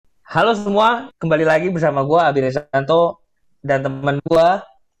Halo semua, kembali lagi bersama gue Abi Resanto dan teman gue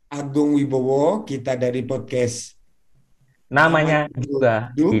Agung Wibowo, kita dari podcast namanya namanya juga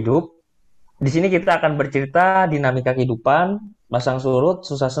Hidup. Hidup. Di sini kita akan bercerita dinamika kehidupan, pasang surut,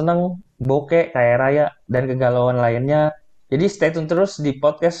 susah seneng, bokeh, kaya raya, dan kegalauan lainnya. Jadi stay tune terus di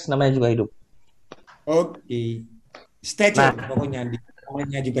podcast namanya juga Hidup. Oke, stay Nah, tune pokoknya di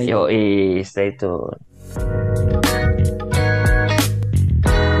namanya juga hidup. yoi, stay tune.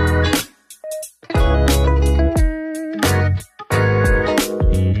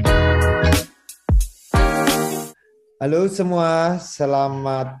 Halo semua,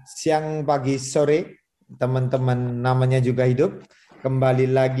 selamat siang, pagi, sore, teman-teman namanya juga hidup. Kembali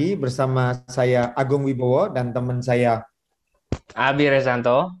lagi bersama saya Agung Wibowo dan teman saya Abi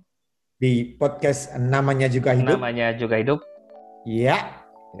Resanto, di podcast namanya juga hidup. namanya juga Hidup. Ya,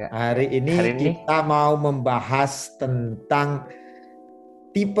 Ya, hari hari ini ini kita mau membahas tentang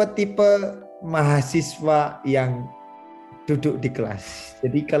tipe-tipe mahasiswa yang duduk di kelas.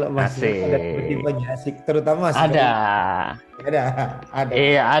 Jadi kalau mahasiswa itu ada asik. tipe-tipenya asik, terutama mahasiswa Ada. ada, ada.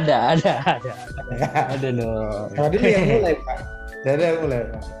 Iya, ada dong. Kalau dulu yang mulai, Pak. Dari yang mulai,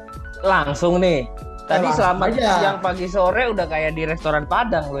 Pak. Langsung nih. Tadi Langsung selamat siang, aja. pagi, sore udah kayak di restoran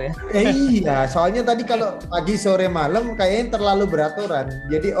Padang lo ya. Iya, soalnya tadi kalau pagi, sore, malam kayaknya terlalu beraturan.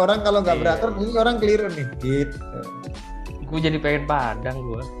 Jadi orang kalau nggak Iya. beraturan, ini orang keliru nih. Gitu. Gue jadi pengen Padang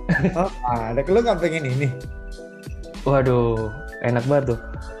gue. Oh, ada kalau nggak pengen ini. Waduh, enak banget tuh.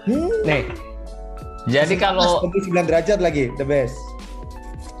 Hmm, Nih, jadi Pas kalau 29 derajat lagi, the best.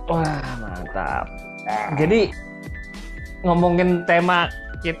 wah, mantap. Nah, Jadi ngomongin tema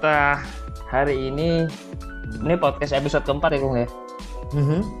kita hari ini podcast episode keempat ya, Kung ya.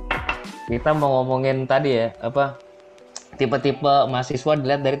 mhm. Kita mau ngomongin tadi ya, apa tipe-tipe mahasiswa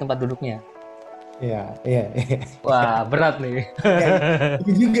dilihat dari tempat duduknya. Iya, iya, iya. Wah, berat nih. Ya,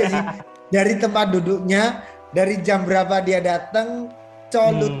 itu juga sih. Dari tempat duduknya, dari jam berapa dia datang, Hmm,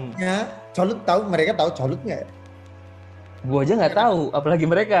 colutnya, colut tahu mereka tahu colut nggak? gua aja nggak tahu, apalagi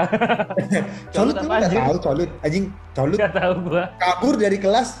mereka. Colut Colut tuh apa nggak anjir? tahu colut, anjing colut Nggak tahu gua. kabur dari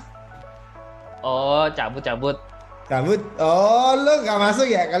kelas, Oh, cabut-cabut. cabut. Oh, lo nggak masuk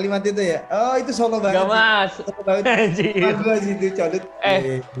ya kalimat itu ya? Oh, itu solo Nggak banget sih. masuk. Solo banget. Anjir. Bagus itu colut. Iya, Eh,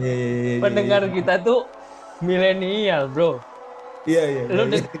 iya, iya, iya, iya, pendengar kita tuh milenial, bro. iya, iya, iya, Lu,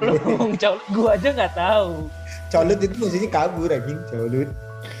 iya, lu iya. ngomong colut, gua aja nggak tahu. Colut itu maksudnya kabur anjing, colut.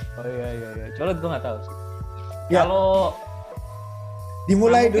 Oh iya, iya, iya. Colut gua nggak tahu sih. Ya, Kalau, nah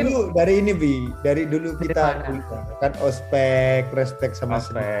dimulai mungkin dulu dari ini, Bi. Dari dulu dari kita mana? kuliah. Kan ospek, respek sama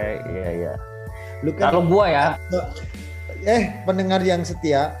senior. Aspek, iya, iya. Lu kan, Kalau gua ya, pendengar yang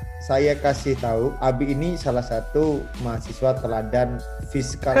setia, saya kasih tahu, Abi ini salah satu mahasiswa teladan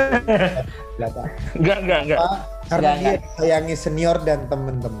fiskal data. enggak. Apa? Karena Enggak, dia enggak. sayangi senior dan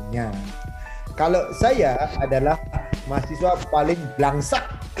teman-temannya. Kalau saya adalah mahasiswa paling blangsak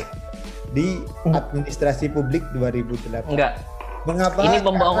di administrasi publik 2008. Enggak. Mengapa? Ini Karena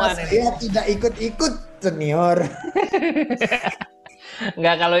pembohongan ini. saya tidak ikut-ikut senior.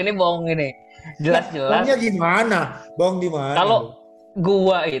 Enggak, kalau ini bohong ini. Lah, Jelas-jelas. bohongnya gimana? Bohong di mana Kalau lu?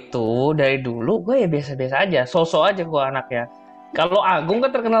 gua itu dari dulu gue ya biasa-biasa aja, sosok aja gua anaknya. Kalau Agung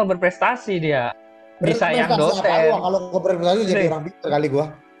kan terkenal berprestasi dia, disayang Berprestasi apa lu? dosen. Kalau ke berprestasi jadi Nih, orang pintar kali gua.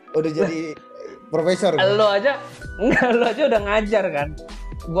 Udah jadi profesor gua. lo aja, enggak lo aja udah ngajar kan.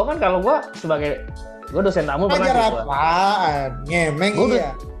 Gua kan kalau gua sebagai gua dosen tamu pernah Ajar sih gua. apaan? Ngemeng Gua iya.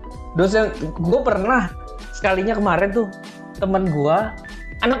 dosen, gua pernah sekalinya kemarin tuh temen gua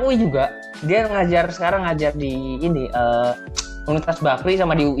anak UI juga. Dia ngajar sekarang ngajar di ini Universitas Bakri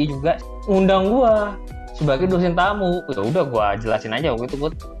sama di UI juga, undang gua sebagai dosen tamu. Ya udah gua jelasin aja waktu itu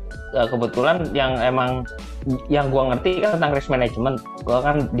gua kebetulan yang gua ngerti kan tentang risk management. Gua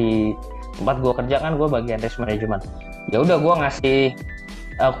kan di tempat gua kerja kan gua bagian risk management. Ya udah gua ngasih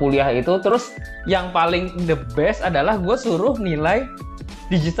kuliah itu, terus yang paling the best adalah gua suruh nilai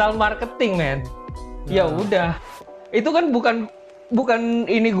digital marketing, men. Ya Nah, udah. Itu kan bukan bukan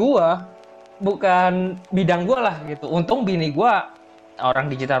ini gua, bukan bidang gua lah gitu. Untung bini gua orang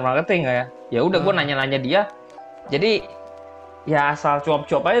digital marketing ya. Ya udah gua nah. nanya-nanya dia. Jadi ya asal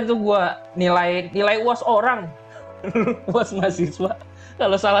cuap-cuap aja tuh gua nilai nilai UAS orang. UAS mahasiswa.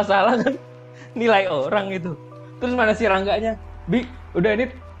 Kalau salah-salah kan nilai orang itu. Terus mana si Rangganya? Bi, udah ini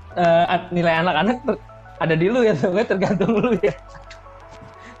nilai anak-anak ada di lu ya, soalnya tergantung lu ya.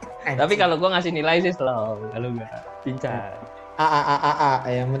 Tapi Anjing. kalau gua ngasih nilai sih slow, kalau gak pincar. A.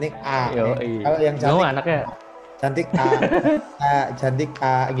 Yang penting A. Yo, Kalau yang lu cantik anaknya. cantik A, cantik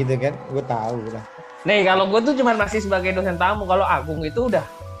A gitu kan. Gue tahu lah. Nih, kalau gue tuh cuma masih sebagai dosen tamu. Kalau Agung itu udah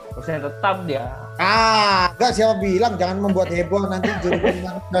dosen tetap dia. Enggak, siapa bilang jangan membuat heboh nanti jurusan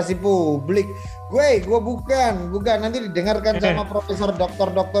administrasi publik. Gue bukan nanti didengarkan sama profesor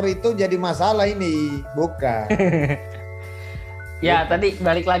dokter itu jadi masalah ini, bukan. Ya tadi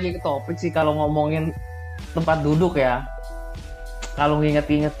balik lagi ke topik sih, kalau ngomongin tempat duduk ya. Kalau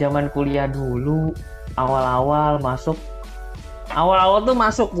nginget-inget zaman kuliah dulu, awal-awal tuh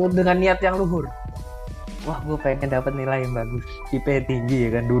masuk dengan niat yang luhur. Wah, gue pengen dapat nilai yang bagus, Tipe tinggi ya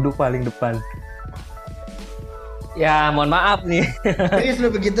kan, duduk paling depan. Ya, mohon maaf nih. Serius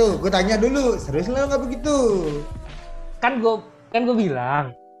lu begitu? Gue tanya dulu, serius lu nggak begitu? Kan gue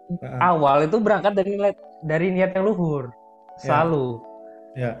bilang, awal itu berangkat dari niat yang luhur, selalu.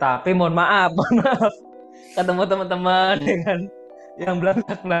 Ya. Tapi mohon maaf, ketemu teman-teman ya kan, yang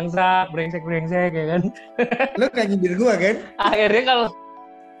belangsak, brengsek ya kan. Lu kayak nyindir gue kan?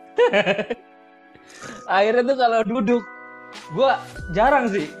 Akhirnya tuh kalau duduk, gue jarang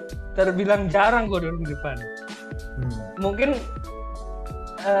sih, terbilang jarang gue duduk di depan. Mungkin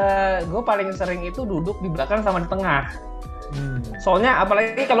gue paling sering itu duduk di belakang sama di tengah. Soalnya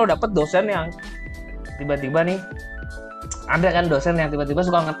apalagi kalau dapet dosen yang tiba-tiba nih, ada kan dosen yang tiba-tiba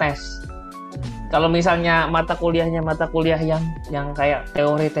suka ngetes. Kalau misalnya mata kuliah yang kayak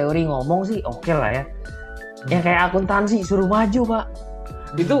teori-teori ngomong sih oke lah ya. Yang kayak akuntansi suruh maju pak.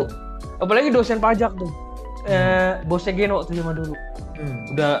 Itu apalagi dosen pajak tuh. Bosnya Geno tuh zaman dulu.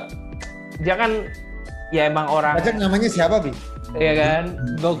 Udah dia kan ya emang orang. Pajak namanya siapa Bi? Iya kan,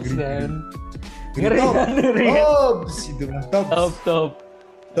 Gox kan. Ngeri kan? Top.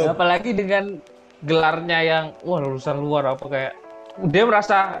 Apalagi dengan gelarnya yang lulusan luar apa kayak dia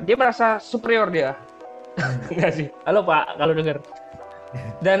merasa superior dia. Enggak sih. Halo Pak, kalau denger.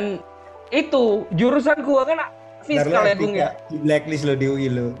 Dan itu jurusan gua kan fiskal ya Gung ya. Di blacklist lo di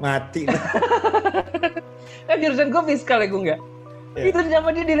UI lo, mati. Kan jurusan gua fiskal ya Gung ya. Itu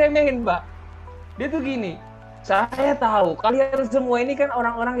sama dia diremehin Pak. Dia tuh gini, saya tahu kalian semua ini kan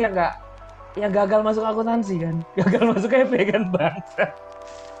orang-orang yang gagal masuk akuntansi kan, gagal masuk EP kan bang.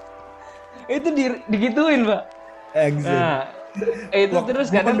 Itu digituin Pak. Nah, itu terus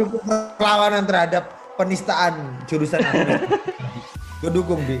kadang perlawanan terhadap penistaan jurusan akuntansi. Gue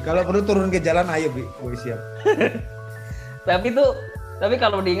dukung Bi. Kalau perlu turun ke jalan ayo Bi, gue siap. tapi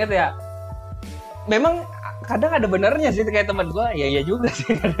kalau diingat ya, memang kadang ada benernya sih kayak teman gue, ya juga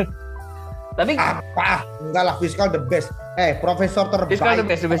sih. Tapi apa? Enggak lah, fiskal the best. Profesor terbaik, fiskal the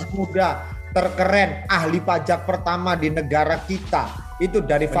best. Muda, terkeren, ahli pajak pertama di negara kita. Itu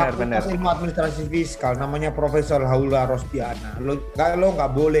dari Fakultas Ilmu Administrasi Fiskal, namanya Profesor Haula Rosdiana. Lo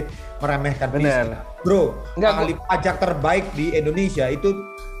nggak boleh meremehkan fiskal. Bro, ahli pajak terbaik di Indonesia itu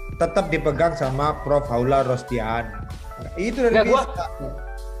tetap dipegang sama Prof Haula Rosdiana. Itu dari fiskal.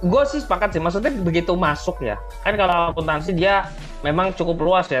 Gue sih sepakat sih, maksudnya begitu masuk ya, kan kalau akuntansi dia memang cukup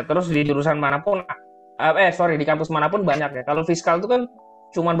luas ya, terus di jurusan manapun, di kampus manapun banyak ya. Kalau fiskal itu kan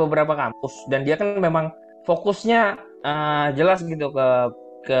cuma beberapa kampus, dan dia kan memang fokusnya jelas gitu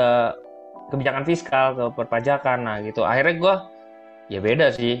ke kebijakan fiskal, ke perpajakan, nah gitu. Akhirnya gue ya beda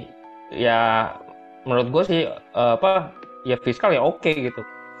sih, ya menurut gue sih ya fiskal ya oke gitu.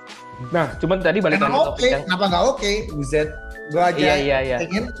 Nah, cuman tadi balik lagi topik yang kenapa nggak oke? Buset, gue aja iya.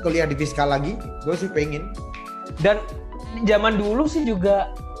 pengen kuliah di fiskal lagi, gue sih pengen. Dan zaman dulu sih juga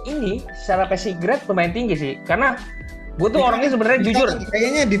ini secara passing grade lumayan tinggi sih, karena gue tuh orangnya sebenarnya jujur.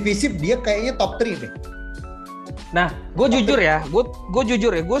 Kayaknya di FISIP dia kayaknya top 3 deh. Nah, gue jujur ya, gue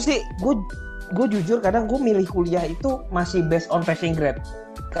jujur kadang gue milih kuliah itu masih based on passing grade.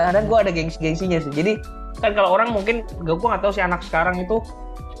 Kadang gue ada gengsinya sih. Jadi kan kalau orang mungkin gue nggak tahu sih anak sekarang itu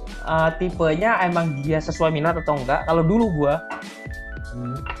tipenya emang dia sesuai minat atau enggak. Kalau dulu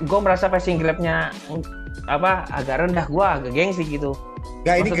gue merasa passing grade-nya agak rendah, gue agak gengsi gitu.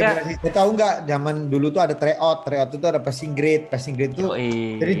 Enggak, ini generasi, saya tahu enggak, zaman dulu tuh ada tryout itu ada passing grade itu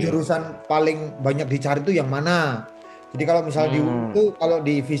jadi jurusan paling banyak dicari tuh yang mana. Jadi kalau misalnya kalau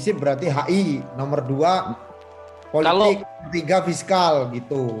di FISIP berarti HI, nomor 2 politik, nomor 3 fiskal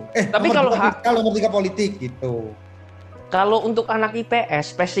gitu. Tapi kalau fiskal, nomor 3 politik gitu. Kalau untuk anak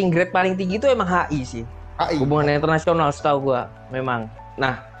IPS, passing grade paling tinggi itu emang HI sih. Hubungan internasional setahu gue memang.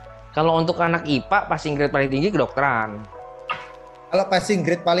 Nah, kalau untuk anak IPA, passing grade paling tinggi kedokteran. Kalau passing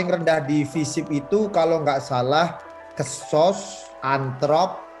grade paling rendah di FISIP itu kalau nggak salah kesos,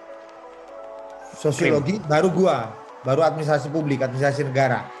 antrop, sosiologi, baru administrasi publik, administrasi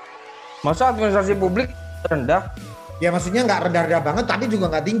negara. Masa administrasi publik rendah? Ya maksudnya nggak rendah-rendah banget, tapi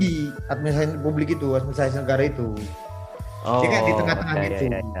juga nggak tinggi administrasi publik itu, administrasi negara itu. Dia kayak di tengah-tengah gitu.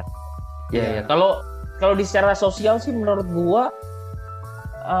 Iya. Kalau di secara sosial sih menurut gua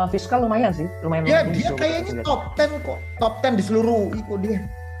fiskal lumayan sih, lumayan. Ya dia kayaknya top 10 kok, top 10 di seluruh itu dia.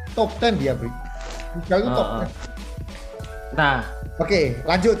 top 10 dia, Bri. Michelle itu top 10. Nah, oke,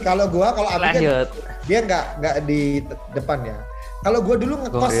 lanjut. Kalau Abi kan dia nggak di depan ya. Kalau gua dulu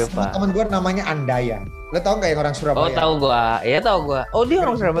ngekos sama teman gua namanya Andaya. Lo tau nggak yang orang Surabaya? Oh, tahu gua. Iya, tahu gua. Oh, dia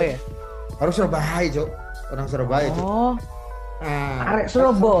orang Surabaya. Orang Surabaya, Cok. Orang Surabaya, Cok. Oh. Arek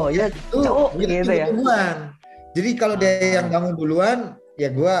Surabaya, Cok. Gitu ya. Jadi kalau dia yang bangun duluan, ya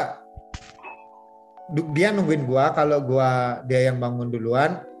dia nungguin gua. Kalau dia yang bangun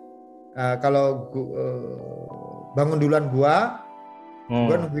duluan, bangun duluan gua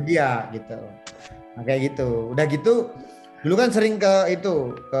nungguin dia gitu. Nah, kayak gitu. Udah gitu, dulu kan sering ke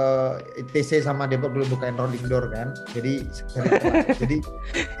ITC sama Depok dulu bukain rolling door kan. Jadi jadi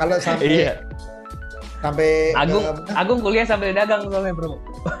kalau sampai Agung kuliah sambil dagang soalnya, Bro.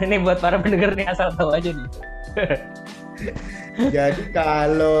 Ini buat para pendengar nih, asal tahu aja nih. Jadi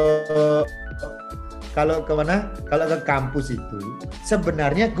kalau ke kampus itu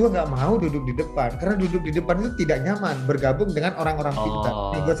sebenarnya gue nggak mau duduk di depan, karena duduk di depan itu tidak nyaman bergabung dengan orang-orang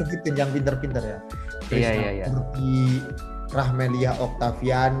pintar. Ini gue sebutin yang pintar-pintar ya. Iya. Rahmelia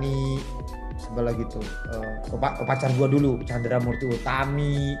Oktaviani, sebelah gitu. Pacar gue dulu Chandra Murti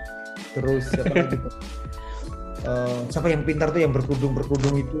Utami, terus siapa lagi? Siapa yang pintar tuh yang berkudung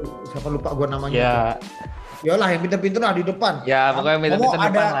itu? Siapa lupa gue namanya? Ya lah yang pintar-pintar lah di depan. Ya pokoknya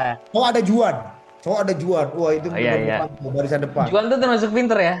pintar-pintar depan lah. Cowok ada Juan. Wah itu depan, barisan depan. Juan tuh termasuk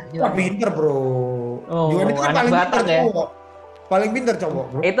pintar ya? Wah pintar bro. Juan itu kan paling pintar ya? Cowok. Paling pintar cowok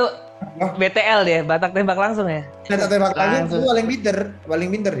bro. Itu BTL dia, Batak tembak langsung ya? Batak tembak langsung itu paling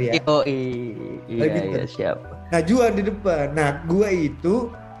pintar dia. Iya siap. Nah Juan di depan. Nah gua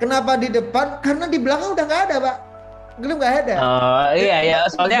itu kenapa di depan? Karena di belakang udah nggak ada, Pak. Belum nggak ada. Oh iya,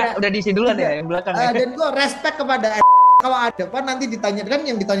 soalnya udah diisi duluan ya yang belakang. Dan gue respect kepada kalau ada depan nanti ditanya kan,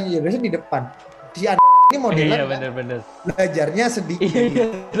 yang ditanya biasanya di depan. Si ini modelan bener. Belajarnya sedikit,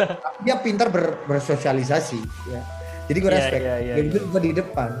 tapi dia pintar bersosialisasi. Ya. Jadi gue respect. Jadi gue di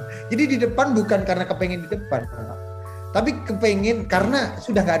depan. Jadi di depan bukan karena kepengen di depan, tapi kepengen karena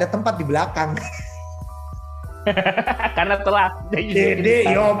sudah nggak ada tempat di belakang. Karena telat.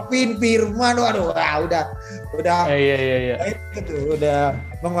 Dede, Yopin, Firman, waduh, udah. Iya. Itu udah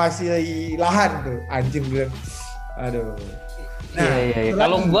menguasai lahan tuh, anjing bilang. Aduh. Nah, iya.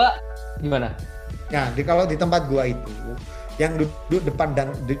 Kalau gua gimana? Nah, kalau di tempat gua itu, yang duduk depan dan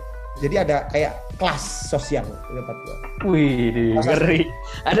jadi ada kayak kelas sosial di tempat gua. Wih, ngeri.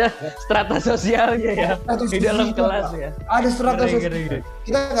 Ada strata sosialnya ya di dalam kelas ya. Ada strata sosial.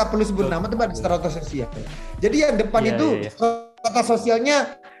 Kita nggak perlu sebut nama, tapi ada strata sosial. Jadi yang depan itu strata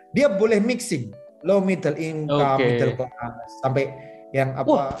sosialnya dia boleh mixing, low middle income, middle class, sampai yang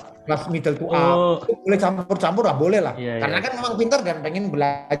kelas middle to up. Boleh campur-campur lah, boleh lah. Karena kan memang pintar dan pengen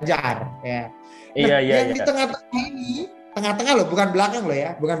belajar ya. Yang di tengah-tengah ini, tengah-tengah loh, bukan belakang loh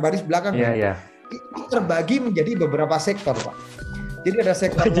ya, bukan baris belakang. Itu terbagi menjadi beberapa sektor, Pak. Jadi ada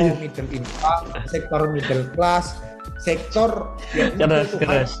sektor low middle income, sektor middle class, sektor yang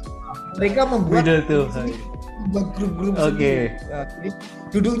keras. Mereka membuat grup-grup sendiri. Nah, jadi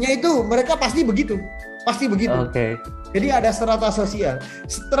duduknya itu mereka pasti begitu. Jadi ada strata sosial,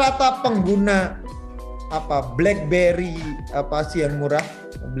 strata pengguna BlackBerry sih yang murah,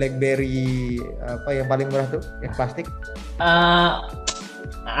 BlackBerry yang paling murah tuh, yang plastik.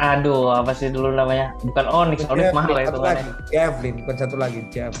 Aduh, apa sih dulu namanya? Bukan Onyx mahal ya itu kan. Javelin, bukan satu lagi,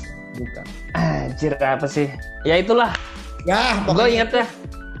 bukan. Anjir, apa sih? Ya itulah. Ya, gue inget ya.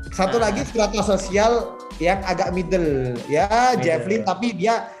 Satu lagi strata sosial yang agak middle, ya Javelin, tapi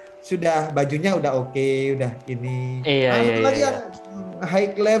dia sudah bajunya udah oke, udah ini. Satu lagi yang high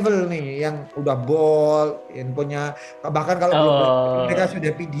level nih, yang udah ball, yang punya, bahkan kalau mereka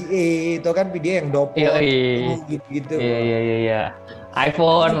sudah PDA, itu kan PDA yang dopol, gitu. Iya.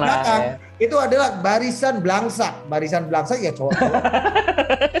 iPhone lah. Itu adalah barisan belangsak ya cowok.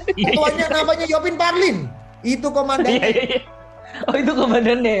 Ketuanya namanya Yopin Parlin. Itu komandannya. Oh itu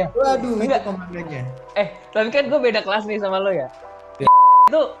komandannya ya? Waduh, itu komandannya. Tapi kan gue beda kelas nih sama lo ya.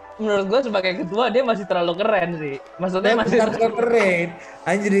 Itu menurut gue sebagai ketua dia masih terlalu keren sih. Maksudnya masih terlalu keren.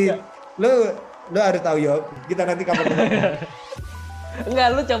 Anjir, lo harus tahu Yop. Kita nanti kapan. Enggak,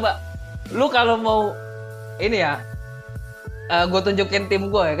 lu coba. Lu kalau mau ini ya, gue tunjukin tim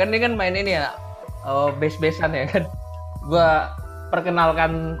gue ya kan, ini kan main ini ya, base-basean ya kan. Gue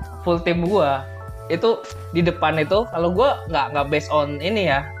perkenalkan full tim gue. Itu di depan itu kalau gue nggak based on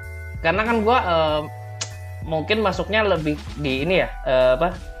ini ya, karena kan gue mungkin masuknya lebih di ini ya,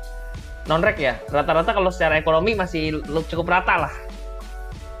 non-rek ya, rata-rata kalau secara ekonomi masih cukup rata lah.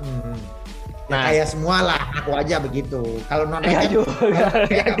 Nah kayak semua lah, aku aja begitu. Kalau non-rek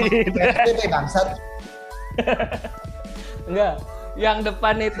kan bangsat. Enggak, Yang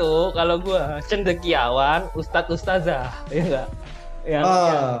depan itu kalau gua cendekiawan, ustadz ustazah, ya enggak? Yang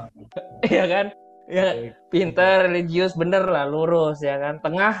ya kan? Ya pinter, religius, bener lah, lurus ya kan.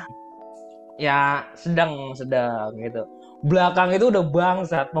 Tengah ya sedang gitu. Belakang itu udah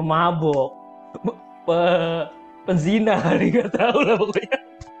bangsat, pemabok, penzina, nggak tahu lah pokoknya.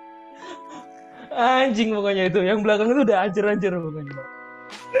 Anjing pokoknya itu. Yang belakang itu udah anjir-anjir pokoknya.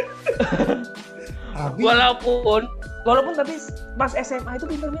 Walaupun tapi pas SMA itu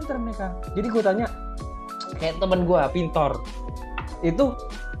pinter-pinter mereka. Jadi gue tanya kayak temen gue pintor itu,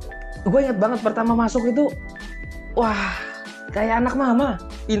 gue inget banget pertama masuk itu, wah kayak anak mama,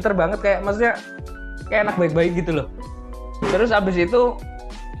 pinter banget, kayak maksudnya kayak anak baik-baik gitu loh. Terus abis itu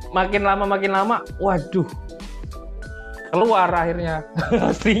makin lama, waduh, keluar akhirnya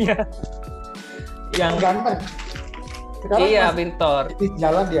aslinya yang ganteng. Sekarang iya pintor.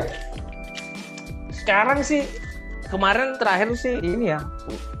 Jalan dia. Sekarang sih kemarin terakhir sih ini ya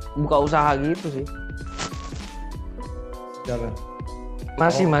buka usaha gitu sih. Jalan.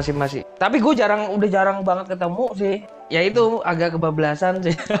 Masih. Tapi gue udah jarang banget ketemu sih. Ya itu agak kebablasan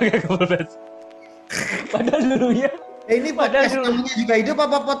sih. Agak kebablasan. Padahal dulunya. Ini podcast namanya juga hidup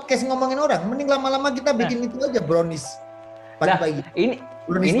apa podcast ngomongin orang? Mending lama-lama kita bikin itu aja, brownies pagi-pagi. Ini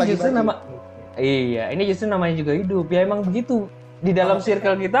pagi-pagi. justru ini justru namanya juga hidup. Ya emang begitu. Di dalam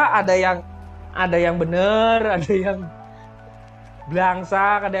circle kita ada yang bener, ada yang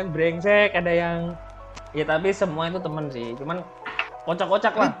belangsak, ada yang brengsek, ada yang ya tapi semua itu temen sih. Cuman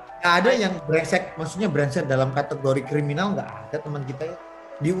kocak-kocak lah. Nggak ada yang brengsek, maksudnya brengsek dalam kategori kriminal nggak ada teman kita ya.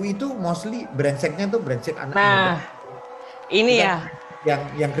 Di UI itu mostly brengseknya tuh brengsek anak muda. Ini bukan ya.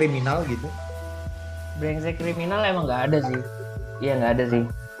 Yang kriminal gitu. Brengsek kriminal emang nggak ada sih. Iya nggak ada sih.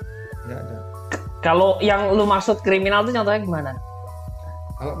 Nggak ada. Kalau yang lu maksud kriminal tuh contohnya gimana?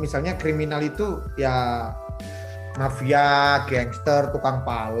 Kalau misalnya kriminal itu ya mafia, gangster, tukang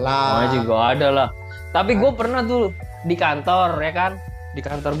pala. Juga ada lah. Tapi gue pernah tuh di kantor ya kan, di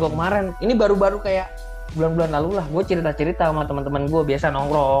kantor gue kemarin. Ini baru-baru kayak bulan-bulan lalu lah. Gue cerita-cerita sama teman-teman gue, biasa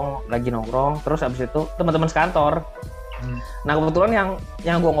lagi nongkrong. Terus abis itu teman-teman sekantor. Nah kebetulan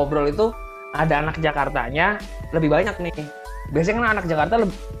yang gue ngobrol itu ada anak Jakartanya lebih banyak nih. Biasanya kan anak Jakarta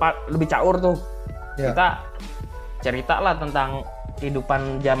lebih caur tuh. Yeah. Kita cerita lah tentang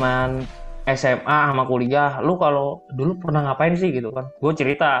kehidupan zaman SMA sama kuliah. Lu kalau dulu pernah ngapain sih gitu kan? Gue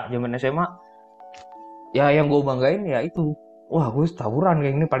cerita zaman SMA. Ya yang gue banggain ya itu. Wah gue tawuran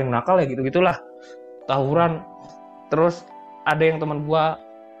kayak gini paling nakal ya gitu-gitulah. Tawuran. Terus ada yang teman gue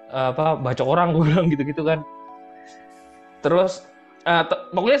baca orang, gue bilang gitu-gitu kan. Terus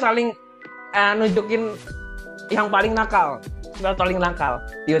pokoknya saling nunjukin yang paling nakal.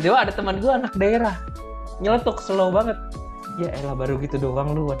 Tiba-tiba ada teman gue anak daerah nyeletuk slow banget. Ya elah baru gitu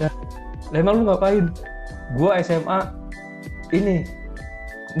doang lu ada. Lah emang lu ngapain? Gua SMA ini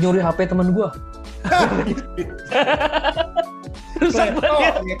nyuri HP teman gua. Rusak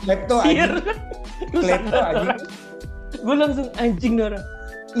banget. Klepto anjing. Gua langsung anjing Dora.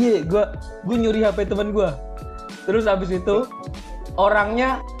 Iya, gua nyuri HP teman gua. Terus abis itu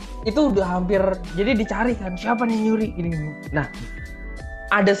orangnya itu udah hampir, jadi dicari kan siapa nih nyuri gini. Nah,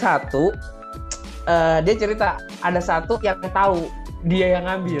 ada satu dia cerita ada satu yang tahu dia yang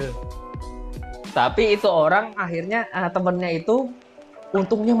ngambil. Tapi itu orang akhirnya temennya itu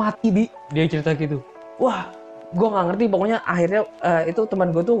untungnya mati dia cerita gitu. Wah, gue nggak ngerti pokoknya akhirnya itu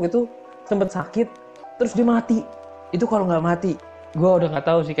teman gue tuh gitu sempet sakit terus dia mati. Itu kalau nggak mati, gue udah nggak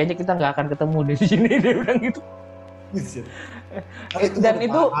tahu sih, kayaknya kita nggak akan ketemu di sini, dia bilang gitu. Dan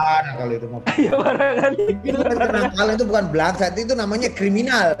itu kalau itu mah ya parah kan. Kalau itu bukan belangsa, itu namanya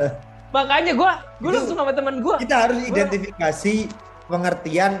kriminal. Makanya gue langsung sama teman gue. Kita harus identifikasi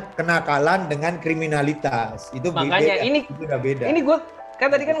pengertian kenakalan dengan kriminalitas. Itu makanya beda. Itu udah beda. Ini gue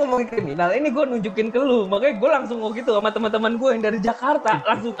kan tadi kan ngomongin kriminal, ini gue nunjukin ke lu. Makanya gue langsung gitu sama teman-teman gue yang dari Jakarta,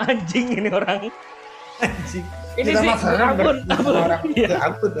 langsung anjing ini orang. Anjing. Ini sih ampun.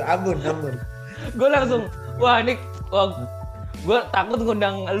 Gue langsung gue takut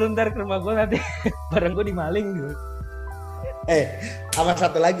ngundang lu ntar ke rumah gue nanti barang gue dimaling gitu. Sama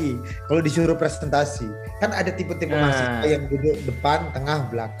satu lagi, kalau disuruh presentasi, kan ada tipe-tipe mahasiswa yang duduk depan, tengah,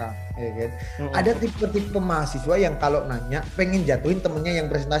 belakang, ya kan? Ada tipe-tipe mahasiswa yang kalau nanya pengen jatuhin temennya yang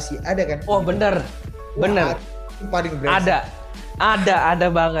presentasi, ada kan? Oh bener. Itu paling brengsek. Ada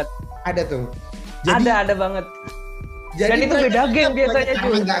banget. Ada tuh. Jadi, ada banget. Dan itu beda game biasanya juga.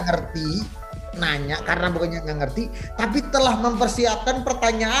 Karena nggak ngerti, nanya karena bukannya nggak ngerti, tapi telah mempersiapkan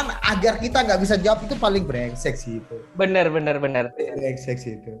pertanyaan agar kita nggak bisa jawab, itu paling brengsek sih itu. Bener. Brengsek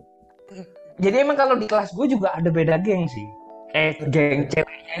sih itu. Jadi emang kalau di kelas gue juga ada beda geng sih. Geng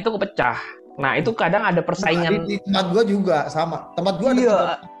ceweknya itu kepecah. Nah, itu kadang ada persaingan. Di tempat gua juga sama. Tempat gua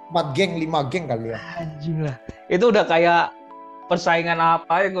ada tempat geng, 5 geng kali ya. Anjing lah. Itu udah kayak persaingan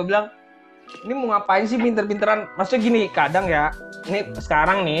apa ya, gue bilang ini mau ngapain sih pinter-pinteran. Maksudnya gini, kadang ya, ini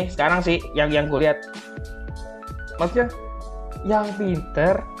sekarang sih yang gue lihat, maksudnya yang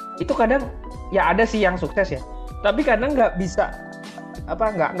pinter itu kadang ya ada sih yang sukses ya, tapi kadang nggak bisa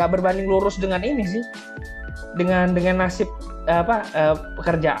nggak berbanding lurus dengan ini sih, dengan nasib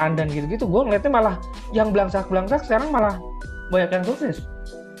pekerjaan dan gitu-gitu. Gue ngeliatnya malah yang belangsak sekarang malah banyak yang sukses.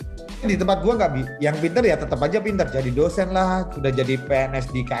 Di tempat gua nggak yang pinter ya tetap aja pinter, jadi dosen lah, udah jadi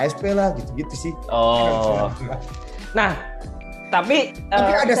PNS di KSP lah, gitu-gitu sih. Oh. Nah, tapi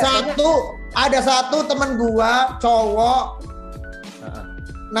ada satu teman gua cowok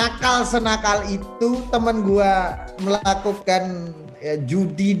nakal senakal itu, teman gua melakukan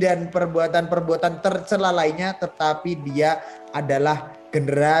judi dan perbuatan tercela lainnya, tetapi dia adalah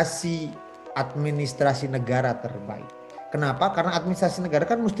generasi administrasi negara terbaik. Kenapa? Karena administrasi negara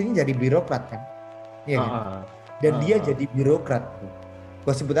kan mestinya jadi birokrat kan, iya kan? Dan dia jadi birokrat.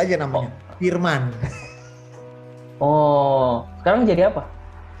 Gue sebut aja namanya Firman. Oh, sekarang jadi apa?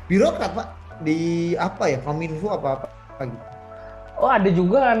 Birokrat Pak, di apa ya, Kominfo apa gitu. Oh, ada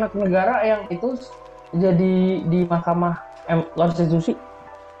juga anak negara yang itu jadi di Mahkamah Konstitusi.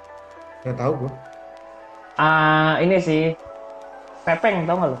 Gak tahu gue. Ini sih Pepeng,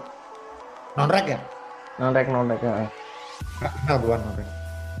 tau nggak lo? Non-rek ya? Non-rek ya. Gak kenal gue non-rek.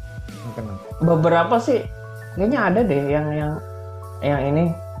 Gak kenal. Beberapa sih, kayaknya ada deh yang ini.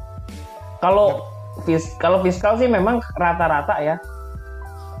 Kalau fiskal sih memang rata-rata ya.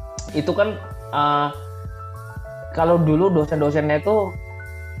 Itu kan kalau dulu dosen-dosennya itu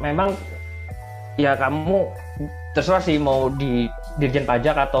memang ya kamu terserah sih mau di dirjen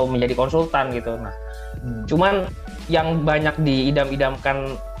pajak atau menjadi konsultan gitu. Nah, cuman yang banyak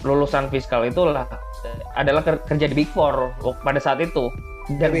diidam-idamkan lulusan fiskal itulah adalah kerja di Big Four pada saat itu.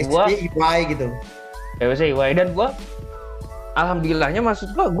 Dan gua EY gitu. EY dan gua alhamdulillahnya,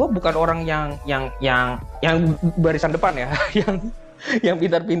 maksud gua bukan orang yang barisan depan ya, yang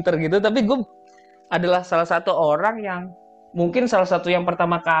pintar-pintar gitu, tapi gua adalah salah satu orang yang mungkin salah satu yang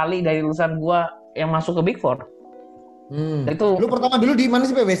pertama kali dari lulusan gua yang masuk ke Big Four. Itu lu pertama dulu di mana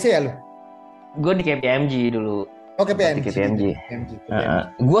sih, PwC ya lu? Gue di KPMG dulu. Oh, KPMG.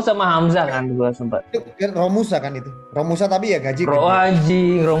 Gue sama Hamzah kan, gue sempat. Romusa kan itu. Romusa tapi ya gaji.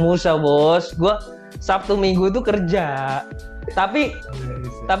 Anjing, Romusa bos. Gue Sabtu Minggu itu kerja. Tapi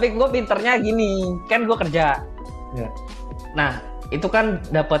gue pinternya gini, kan gue kerja. Ya. Nah, itu kan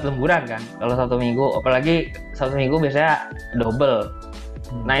dapat lemburan kan kalau Sabtu Minggu, apalagi Sabtu Minggu biasanya double.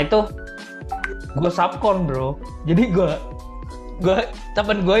 Nah, itu gue subkon bro. Jadi gue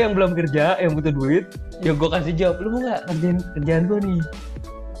temen gue yang belum kerja, yang butuh duit, ya gue kasih job, lu mau nggak kerjaan gue nih.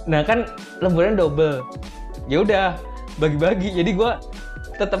 Nah kan lemburan double, ya udah bagi-bagi. Jadi gue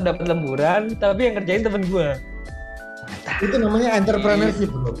tetap dapat lemburan, tapi yang kerjain temen gue. Itu namanya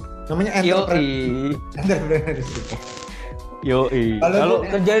entrepreneurship bro. Namanya entrepreneurship. Yoi. Kalau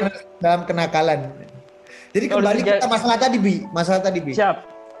kerjain dalam kenakalan. Jadi kembali ke masalah tadi Bi. Siap.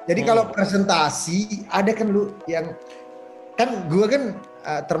 Jadi kalau presentasi ada kan lu yang kan gue kan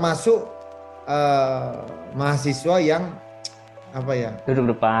termasuk mahasiswa yang apa ya,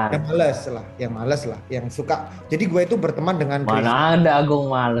 duduk depan, yang malas lah, yang suka. Jadi gue itu berteman dengan mana ada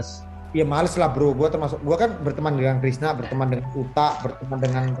Agung males. Ya males lah bro, gue kan berteman dengan Krisna, berteman dengan Uta, berteman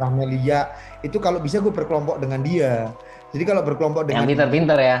dengan Rahmelia. Itu kalau bisa gue berkelompok dengan dia. Jadi kalau berkelompok dengan yang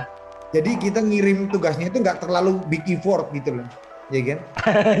pintar-pintar ya. Jadi kita ngirim tugasnya itu nggak terlalu big effort gitu loh, ya kan?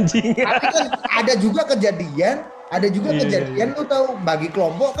 Tapi kan ada juga kejadian lu tahu bagi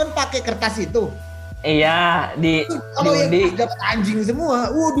kelompok kan pakai kertas itu. Iya, kalau yang dapat anjing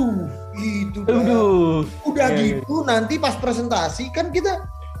semua, waduh, itu udah gitu nanti pas presentasi kan kita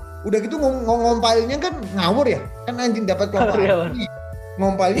udah gitu ngompalnya kan ngawur ya, kan anjing dapat kelompok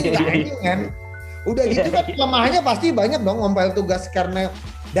ngompalnya nggak anjing kan. Udah gitu kan kelemahannya pasti banyak dong, ngompal tugas karena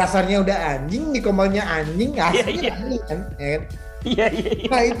dasarnya udah anjing, dikompalnya anjing, hasilnya anjing kan, ya kan? Iya.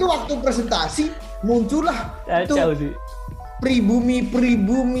 Nah itu waktu presentasi muncullah itu pribumi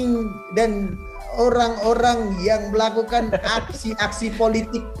dan orang-orang yang melakukan aksi-aksi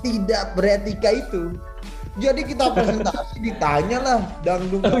politik tidak beretika itu. Jadi kita presentasi ditanyalah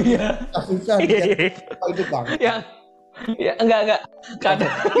dangdung susah itu bang. Ya enggak.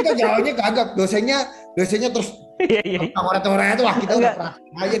 Kadang kita jawabnya kagak, dosennya terus orang-orang itu wah kita udah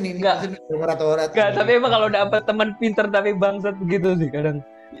pernah aja nih orang-orang. Enggak, tapi emang kalau dapet teman pinter tapi bangsat begitu sih kadang.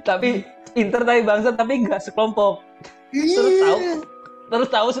 Tapi pinter tapi bangsat tapi enggak sekelompok. Terus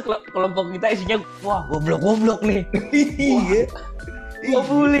tahu sekelompok kita isinya wah goblok nih. Iya. Gua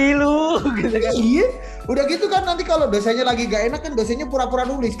bully lu gitu kan. Iya. Udah gitu kan nanti kalau dosennya lagi gak enak kan dosennya pura-pura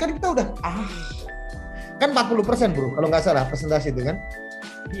nulis. Kan kita udah kan 40% bro kalau nggak salah presentasi itu kan.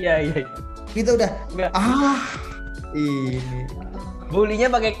 Iya. Kita udah ini. Bulinya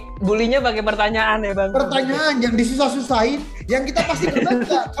pakai pertanyaan ya bang. Pertanyaan yang disusah-susahin, yang kita pasti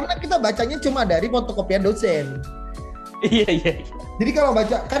baca karena kita bacanya cuma dari fotokopian dosen. Iya. Jadi kalau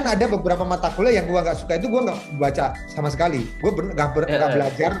baca kan ada beberapa mata kuliah yang gua nggak suka itu gua nggak baca sama sekali. Gua nggak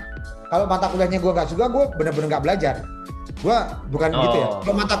belajar. Kalau mata kuliahnya gua nggak suka, gua bener-bener nggak belajar. Gua bukan gitu ya.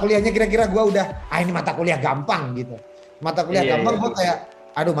 Kalau mata kuliahnya kira-kira gua udah ini mata kuliah gampang gitu. Mata kuliah gampang gua kayak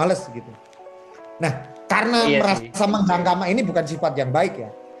aduh males gitu. Nah, karena merasa menggangkama ini bukan sifat yang baik ya.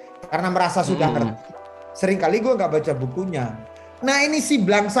 Karena merasa sudah ngerti. Seringkali gue nggak baca bukunya. Nah ini si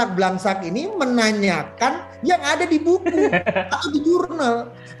belangsak ini menanyakan yang ada di buku atau di jurnal.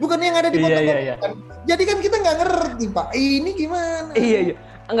 Bukan yang ada di fotokopi. Jadi kan kita nggak ngerti Pak. Ini gimana? Iya.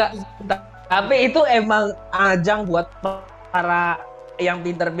 Enggak. Tapi itu emang ajang buat para yang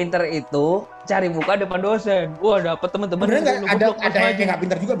pinter-pinter itu cari muka depan dosen. Wah dapet teman-teman. Sebenarnya ada yang nggak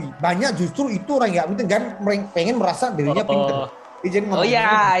pinter juga Bi. Banyak justru itu orang yang nggak pinter kan pengen merasa dirinya pinter. Iya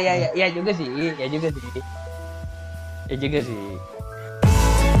juga sih.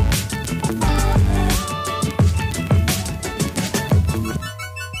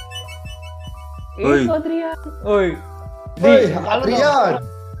 Oi. Adrian. Adrian.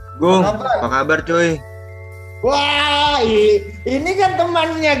 Gung, apa kabar cuy? Wah, ini kan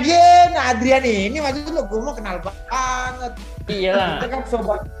temannya Gen, Adrian ini maksud lu gue mau kenal banget. Iya. Kita kan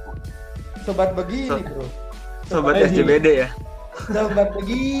sobat begini, Bro. Sobat SCBD ya. Sobat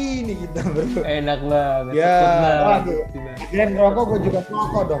begini kita, Bro. Enak banget. Ya, Adrian ngerokok gue juga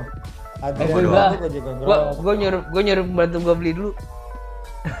ngerokok dong. Adrian ngerokok gue juga ngerokok. Gue nyuruh bantu gue beli dulu.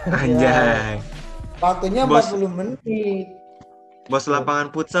 Anjay. Waktunya 40 menit. Bos lapangan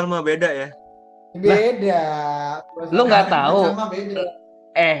futsal mah beda ya. Beda. Lu nggak tahu.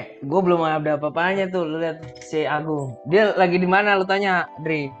 Gue belum ada apa-apanya tuh. Lu lihat si Agung. Dia lagi di mana? Lu tanya,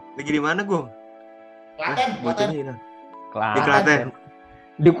 Dri. Lagi di mana, Gung? Klaten. Di Klaten.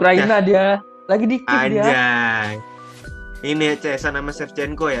 Di Ukraina dia. Lagi di Kiev dia. Anjay. Ini CS nama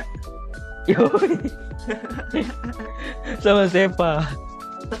Shevchenko ya? Yoi. Sama Sepa.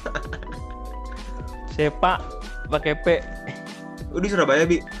 Sepa pakai P. Di Surabaya,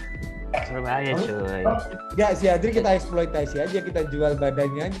 Bi. Surabaya cuy. Enggak, si Adri kita eksploitasi aja, kita jual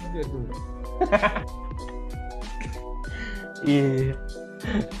badannya aja tuh. Iya.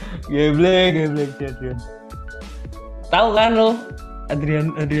 Geblek Adrian. Tahu kan lo?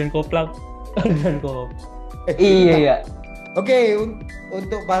 Adrian Koplak. Iya. Oke,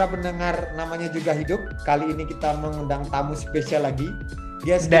 untuk para pendengar namanya juga hidup, kali ini kita mengundang tamu spesial lagi.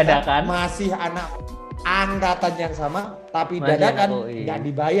 Dia dadakan. Masih anak angkatan yang sama, tapi dadakan nggak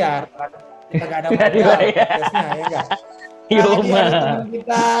dibayar. Kita nggak ada modal podcastnya, ya nggak? Teman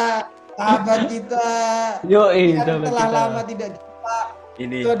kita, sahabat kita, yang telah lama tidak jumpa.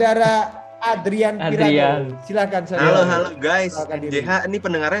 Ini Saudara Adrian Pirago. Silakan saudara. Halo guys. JH ini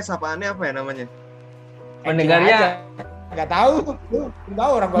pendengarnya sapaannya apa ya namanya? Pendengarnya nggak tahu. Belum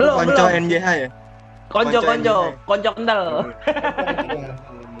tahu orang baru. Konco NJH ya? Konco kendal.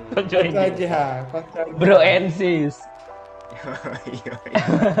 Konco NJH. Bro Ensis.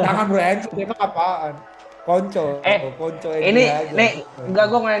 Jangan Bro Ensis, emang apaan? Konco ini nih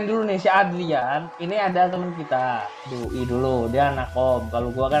enggak, gue ngelain dulu nih si Adrian. Ini ada teman kita UI dulu, dia anak kom. Kalau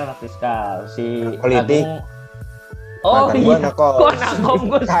gue kan anak fiskal. Si politik. Iya. Anak kom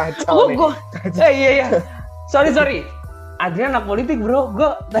gue. Iya. Sorry. Adrian anak politik bro. Gue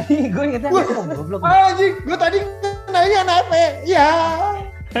ingetnya goblok. Anjing, gue tadi nanya anak apa? Ya.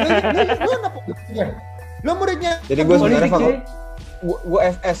 Lu anak politik ya? Lu muridnya. Jadi gue sebenarnya gue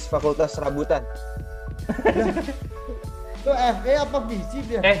FS Fakultas Serabutan. Lu FE apa fisip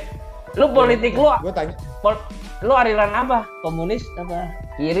ya? Lu politik lu? Gue tanya. Lu aliran apa? Komunis apa?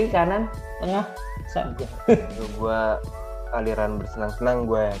 Kiri, kanan, tengah? Gue aliran bersenang-senang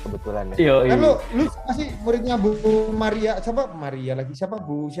gue kebetulan ya. Kan lu masih muridnya Bu Maria, siapa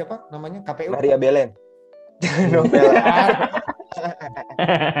Bu siapa namanya KPU? Maria Belen. Novel.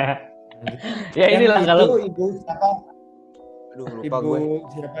 Ya inilah kalau ibu siapa? Aduh lupa gue.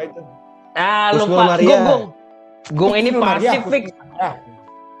 Siapa itu? Lupa. Gung ini Pasifik.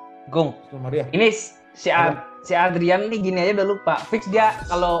 Gung. Maria. Ini si Adrian nih gini aja udah lupa. Fix dia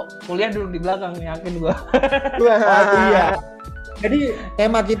kalau kuliah duduk di belakang, yakin gua. Iya. Jadi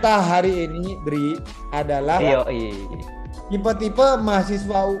tema kita hari ini, Dri, adalah tipe-tipe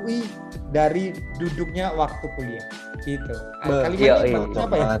mahasiswa UI dari duduknya waktu kuliah. Gitu. Iya, Kalimat ini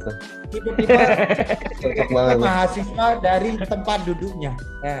apa ya? Tipe-tipe Cocok banget. mahasiswa dari tempat duduknya.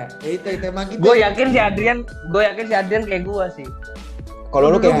 Ya, itu emang gitu. Gue yakin si Adrian kayak gue sih. Kalau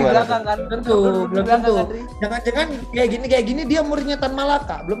lu kayak Duduk di gimana? belakang kan? Belum tentu. Jangan-jangan kayak gini dia muridnya Tan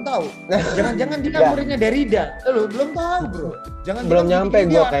Malaka, belum tahu. Jangan-jangan dia Ya. muridnya Derrida. Lu belum tahu, Bro. Jangan Belum nyampe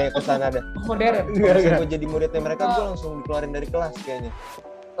gue kayak kesana deh. modern. Kalau gue jadi muridnya mereka, gue langsung dikeluarin dari kelas kayaknya.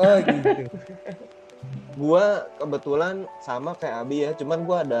 Oh gitu. Gue kebetulan sama kayak Abi ya, cuman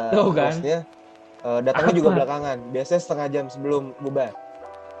gue ada Tuh kan. kelasnya datangnya juga belakangan. Biasanya setengah jam sebelum bubar.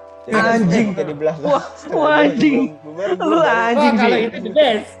 Jadi Anjing. kayak di belakang. Wah, anjing. Lu anjing Kalau sih. itu the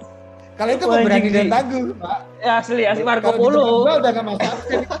best. Kalau itu Wah, berani anjing dan sih. tangguh, Pak. Ya, asli Marco Kalau di tempat Polo. gua udah gak masuk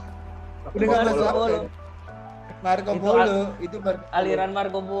absen. Udah gak masuk Marco Polo. absen. Marco Itu Polo itu Aliran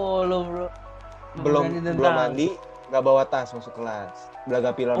Marco Polo, Bro. belum Berani dan belum tahu. mandi, nggak bawa tas masuk kelas.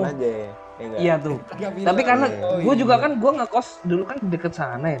 Belaga pilon aja ya. Enggak. Iya tuh. Nggak bilang. Tapi karena Oh, gue juga iya. kan gue ngekos dulu kan deket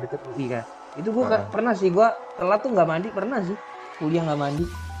sana ya, deket UI kan. Itu gue Ah. pernah sih, gue telat tuh nggak mandi, pernah sih. Kuliah nggak mandi.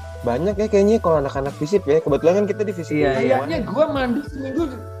 Banyak ya kayaknya kalau anak-anak fisip ya. Kebetulan kan kita di fisip. Iya, iya. Kayaknya gua mandi seminggu.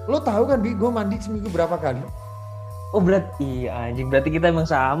 Lo tahu kan, Bi, gua mandi seminggu berapa kali? Oh berarti, iya anjing, berarti kita emang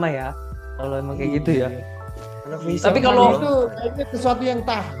sama ya. Kalau emang kayak gitu ya. Anak fisip. Tapi Mandi kalau- itu kayaknya sesuatu yang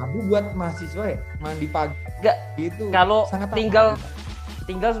tabu buat mahasiswa ya, mandi pagi. Enggak, Gitu. kalau sangat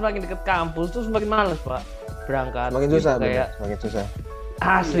tinggal semakin deket kampus tuh semakin males Pak berangkat. Semakin Gitu, susah, kayak semakin susah.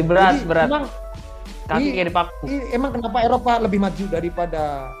 asli berat. Emang, Kaki i- kayak dipaku. emang kenapa Eropa lebih maju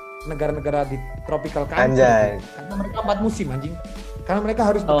daripada negara-negara di tropical country? Anjay. Karena mereka 4 musim anjing. Karena mereka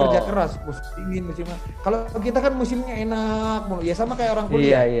harus Oh. bekerja keras, musim dingin, musim. Kalau kita kan musimnya enak, ya sama kayak orang Iya,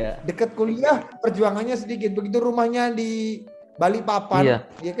 kuliah. iya. Deket kuliah, perjuangannya sedikit. Begitu rumahnya di Balikpapan, Iya.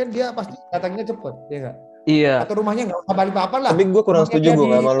 ya kan dia pasti datangnya cepet, ya nggak? Iya. Atau rumahnya nggak usah Balikpapan lah. Tapi gue kurang Rumahnya setuju dia gue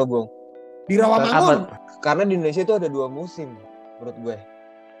di- sama lo, Gung. Di Rawamangun. Karena di Indonesia itu ada 2 musim menurut gue.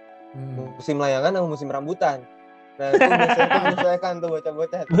 Musim layangan sama musim rambutan. Nah, itu biasanya tuh menyesuaikan tuh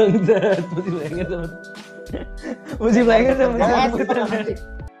bocah-bocah. Bangsat, musim layangan sama musim layangan sama musim Apaan? rambutan.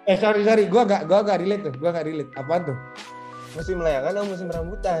 Sorry, gua nggak relate tuh, Apaan tuh? Musim layangan sama musim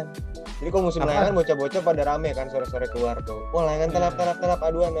rambutan. Jadi kalau musim Apa? layangan bocah-bocah pada rame kan sore-sore keluar tuh. Wah, layangan tenap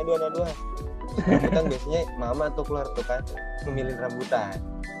aduan. Rambutan biasanya mama tuh keluar tuh kan memilih rambutan.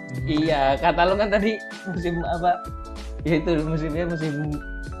 Iya, kata lu kan tadi musim apa? Ya itu musimnya musim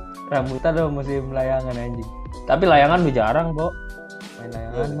rambutan atau musim layangan anjing. Tapi layangan udah jarang, Bo. Main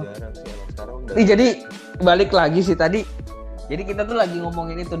layangan mah. Jarang sih anak sekarang udah. Ih, jadi balik lagi sih tadi. Jadi kita tuh lagi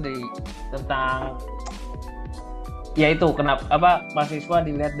ngomongin itu tentang ya itu kenapa mahasiswa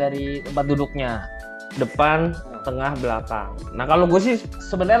dilihat dari tempat duduknya, depan, tengah, belakang. Nah kalau gue sih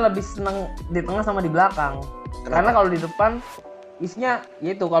sebenarnya lebih seneng di tengah sama di belakang. Karena kalau di depan isinya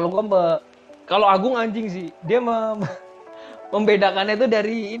yaitu kalau Agung anjing sih dia membedakannya itu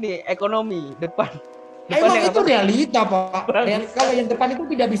dari ini ekonomi depan. Emang yang itu apa? realita, Pak. Kalau yang depan itu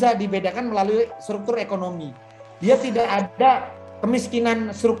tidak bisa dibedakan melalui struktur ekonomi. Dia tidak ada kemiskinan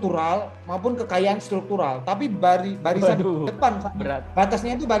struktural maupun kekayaan struktural, tapi barisan Waduh, depan berat.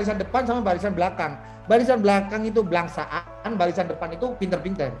 batasnya itu barisan depan sama barisan belakang. Barisan belakang itu belangsaan, barisan depan itu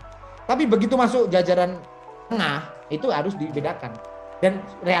pinter-pinter. Tapi begitu masuk jajaran tengah itu harus dibedakan. Dan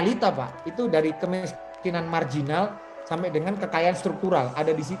realita, Pak, itu dari kemiskinan marginal sampai dengan kekayaan struktural ada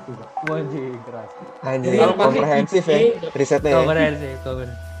di situ, Pak. Wajib keras. Anjir, Jadi yang paling komprehensif ya risetnya ya. Komprehensif.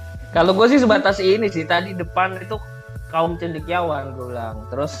 Kalau gue sih sebatas ini sih, tadi depan itu kaum cendekiawan gue bilang,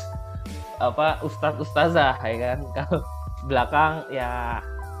 terus ustazah ya kan. Kalau belakang ya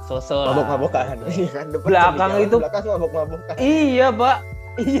sosok Mabok-mabokan. Iya kan, depan Belakang cendekiawan, itu- belakang mabok-mabokan. Iya Pak,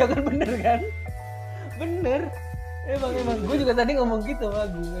 iya kan bener kan, bener. Emang gue juga tadi ngomong gitu Pak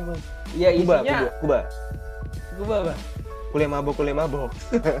Gung emang. Ya isinya Kuba. gue apa? Kuliah mabok.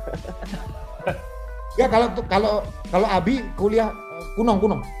 Ya kalau Abi kuliah kunong,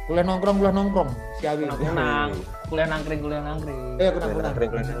 kuliah nongkrong si Abi. Kuliah nangkring. Iya kunang.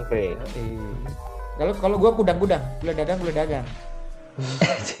 Kuliah nangkring. Kalau gua kuliah dagang.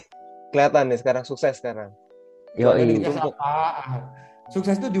 Kelihatan nih sekarang sukses sekarang. Yo Soalnya Sukses apa?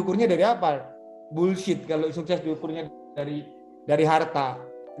 Sukses itu diukurnya dari apa? Bullshit kalau sukses diukurnya dari harta.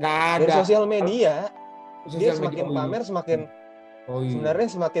 Nggak ada. Dari sosial media, dia Sosial semakin media. pamer semakin Oh iya. sebenarnya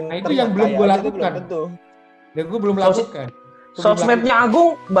semakin Nah, itu terlihat yang belum kaya gua aja, lakukan. belum tentu. Dan gua belum lakukan. Sosmednya Agung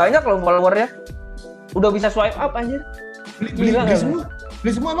banyak loh followernya. Udah bisa swipe up anjir. Beli Gila nggak, semua.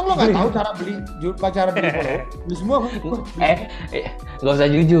 Beli semua emang lo nggak tahu cara beli follow? Beli semua. Nggak usah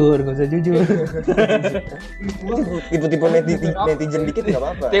jujur. Beli semua. Tipe-tipe netizen dikit nggak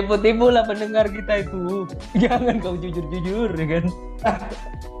apa-apa. Tipu-tipu lah pendengar kita itu. Jangan kau jujur-jujur ya kan.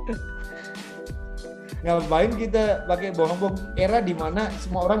 Ngapain kita pakai bohong-bohong? Era di mana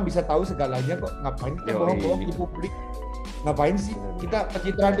semua orang bisa tahu segalanya kok. Ngapain kita bohong-bohong di publik? Ngapain sih kita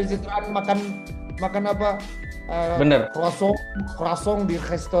pencitraan makan apa? Bener. Croissant di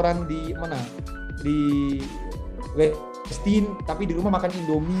restoran di mana? Di Westin, tapi di rumah makan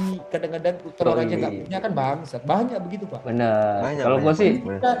Indomie. Kadang-kadang orangnya nggak punya kan bangsat. Banyak begitu Pak. Bener. Kalau gue sih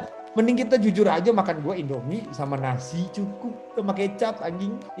mending kita jujur aja, makan gua Indomie sama nasi cukup sama kecap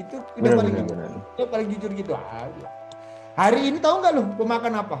anjing, itu udah paling jujur gitu aja. Hari ini tahu nggak lu gua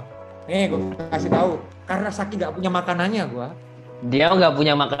makan apa? Gua kasih tahu, karena saking nggak punya makanannya gua. Dia nggak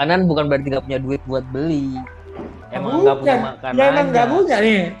punya makanan bukan berarti nggak punya duit buat beli. Emang nggak punya makanan. Ya emang nggak punya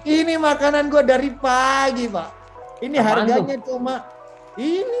nih. Ini makanan gua dari pagi Pak. Ini apaan harganya tuh? Cuma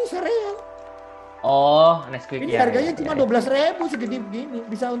ini sereal. Oh, Nesquik ini harganya cuma 12.000 segede begini,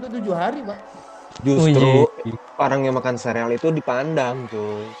 bisa untuk 7 hari, Pak. Justru orang yang makan sereal itu dipandang,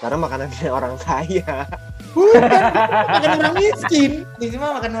 cuy. Karena makanannya orang kaya. Bukan, makan orang miskin. Ini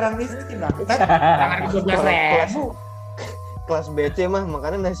mah makan orang miskin, Bang. Makan 12.000. Kelas BC mah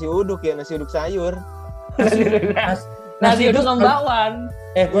makannya nasi uduk sayur. Nasi uduk sama bakwan.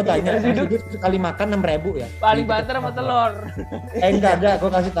 Gue tanya, nasi uduk sekali makan 6.000 ya? Paling butter sama telur. Enggak ada,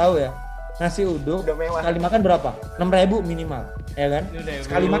 gue kasih tahu ya. Nasi uduk sekali makan berapa? 6.000 minimal, ya kan?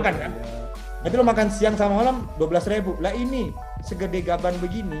 Sekali makan kan? Berarti lo makan siang sama malam 12.000. Lah ini segede gaban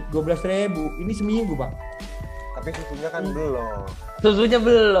begini 12.000. Ini seminggu Pak. Tapi susunya kan belum.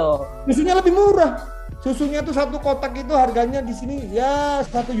 Susunya lebih murah. Susunya tuh satu kotak itu harganya di sini ya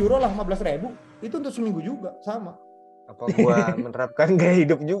 €1 lah, 15.000. Itu untuk seminggu juga sama. Apa gua menerapkan gaya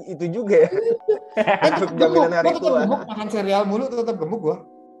hidup itu juga ya? Untuk jaminan hari tua. Makan sereal mulu tetap gemuk gua.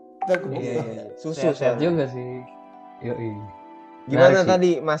 Susu sehat juga sih. Yoi. Gimana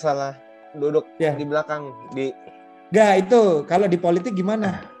tadi masalah duduk di belakang di? Nggak, itu kalau di politik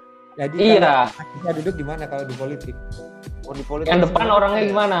gimana? Jadi kita duduk gimana kalau di politik? Oh, di politik. Yang depan orangnya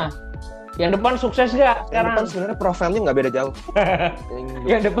gimana? Yang depan sukses nggak? Yang depan sebenarnya profilnya nggak beda jauh.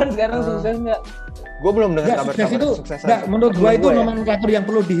 Yang depan sekarang sukses nggak? Gue belum dengar kabar-kabar sukses. Menurut gue itu nomenklatur yang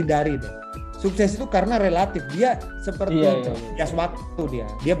perlu dihindari deh. Sukses itu karena relatif, dia seperti bias waktu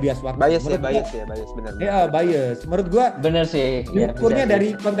dia bias waktu. Bias benar. Iya, bias. Menurut gua benar sih. Ukurnya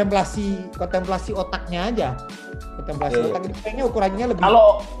dari kontemplasi otaknya aja. Kontemplasi otak itu kayaknya ukurannya lebih.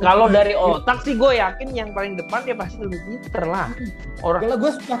 Kalau dari otak sih gue yakin yang paling depan dia pasti lebih pinter lah. Kalau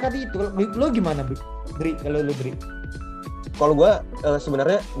gue sepakat itu. Lo gimana, Dri? Kalau lo Dri? Kalau gue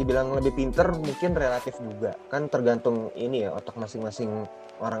sebenarnya dibilang lebih pinter mungkin relatif juga. Kan tergantung ini ya, otak masing-masing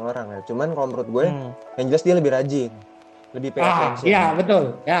orang-orang ya. Cuman kalau menurut gue yang jelas dia lebih rajin, lebih pay attention. Iya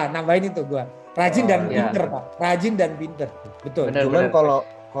betul. Ya nambahin itu gue. Rajin dan pinter Pak. Rajin dan pinter. Betul. Bener, cuman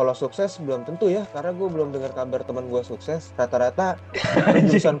kalau sukses belum tentu ya, karena gue belum dengar kabar teman gue sukses. Rata-rata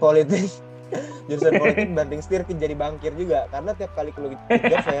jurusan politik banting setir jadi bangkir juga. Karena tiap kali kalau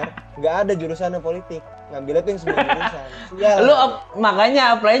job fair nggak ada jurusannya politik, ngambilnya tuh yang semua jurusan. Lu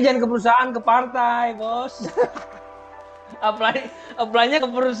makanya apply jangan ke perusahaan, ke partai bos. Apply-nya ke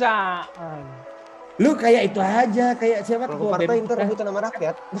perusahaan. Lu kayak itu aja, kayak siapa ketua partai itu rebutan sama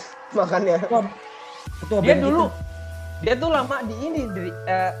rakyat. Makanya. Dia tuh lama di ini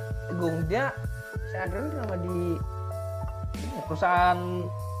Gung, dia saya lama di perusahaan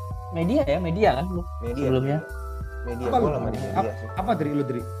media kan lu? Media sebelumnya. Media gua lama di media sih. Apa dari lu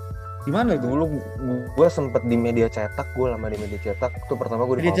Dri? Di mana itu? Dulu gue sempet di media cetak, gue lama di media cetak. Itu pertama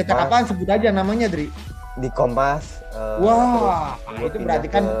gue di media cetak apaan? Sebut aja namanya, Dri. Di Kompas. Wah, itu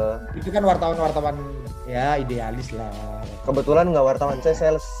berarti kan itu kan wartawan ya idealis lah. Kebetulan nggak wartawan, saya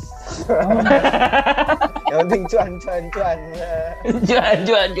sales. Yang penting cuan.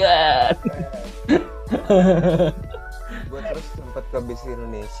 Gue terus sempet ke bisnis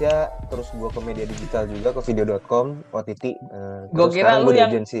Indonesia, terus gue ke media digital juga, ke video.com, OTT. Gue kira lu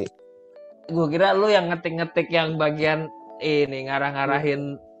yang agency. Gue kira lu yang ngetik-ngetik yang bagian ini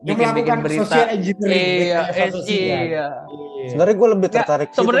ngarah-ngarahin bikin berita. Social engineering. Iya. Sebenarnya gue lebih tertarik.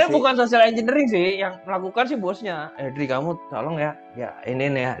 Sebenarnya bukan social engineering sih, yang melakukan sih bosnya. Dri kamu tolong ya ini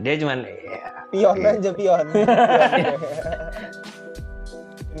nih ya. Dia cuman pion aja pion.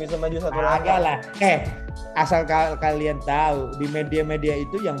 Bisa maju satu langkah lah. Asal kalian tahu, di media-media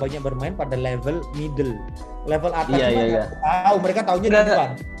itu yang banyak bermain pada level middle, level atas. Tahu mereka taunya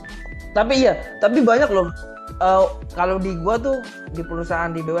duluan. Tapi banyak loh. Kalau di gua tuh di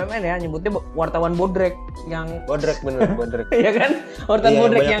perusahaan di BUMN ya nyebutnya wartawan bodrek yang bodrek. Iya kan? Wartawan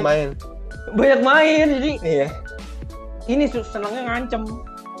bodrek yang banyak main jadi. Iya. Ini senangnya ngancem.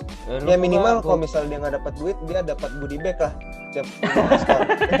 Ya minimal kalau misalnya dia nggak dapat duit, dia dapat goodie bag lah.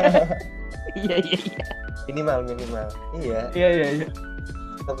 Iya. Minimal. Iya.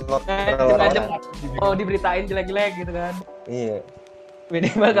 Macam-macam mau diberitain jelek-jelek gitu kan. Iya.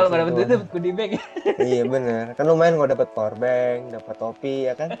 Minimal kalau nggak dapet itu goodie bag. Iya bener. Kan lumayan kalau dapet power bank, dapet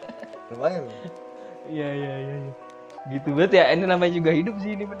topi ya kan. Lumayan. Iya. Gitu banget ya. Ini namanya juga hidup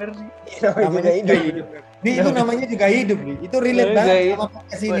sih, ini bener sih. Namanya juga hidup. Nih itu namanya juga hidup nih. Itu relate banget sama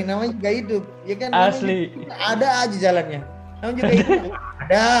podcast ini. Namanya juga hidup. Ya kan? Asli. Ada aja jalannya. Namanya juga hidup.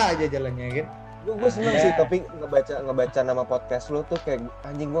 Ada aja jalannya kan. Gue seneng sih tapi ngebaca nama podcast lu tuh kayak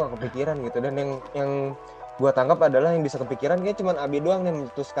anjing gue gak kepikiran gitu. Dan yang gue tangkap adalah yang bisa kepikiran kayak cuman Abi doang yang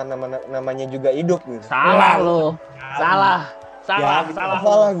memutuskan namanya juga hidup gitu. Salah lo.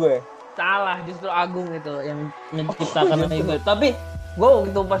 Salah gue. Salah, justru Agung itu yang menciptakan itu. Tapi gue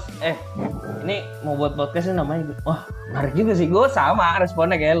waktu pas ini mau buat podcast ini namanya, wah menarik juga sih. Gue sama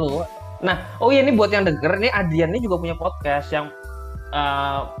responnya kayak lu. Nah, ini buat yang denger, ini Adrian ini juga punya podcast yang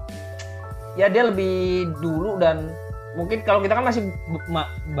ya dia lebih dulu dan mungkin kalau kita kan masih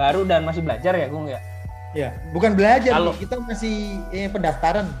baru dan masih belajar ya, Gung ya. Ya, bukan belajar nih, kita masih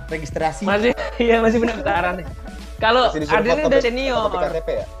pendaftaran, registrasi. Masih pendaftaran nih. Kalau Adrian ini udah senior. KTP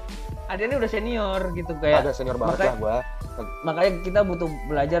ya? Adrian ini udah senior gitu kayak. Agak senior banget lah gua. Makanya kita butuh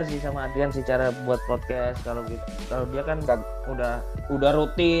belajar sih sama Adrian sih cara buat podcast. Kalau dia kan udah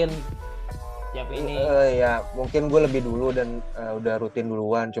rutin. Siap ini. Ya mungkin gue lebih dulu dan udah rutin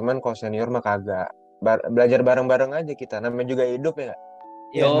duluan. Cuman kalau senior mah kagak. Belajar bareng-bareng aja kita. Namanya juga hidup ya.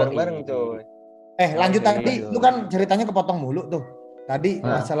 Iya bareng-bareng cuy. Lanjut tadi, lu kan ceritanya kepotong mulu tuh. Tadi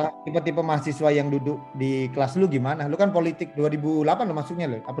masalah tipe-tipe mahasiswa yang duduk di kelas lu gimana? Lu kan politik 2008 lo masuknya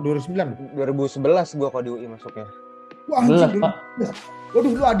lo, apa 2009 lo? 2011 gua kalau di UI masuknya. Wah anjing,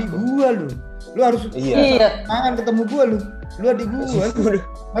 waduh lu adik gua lu. Lu harus tangan ketemu gua lu. Lu adik gua.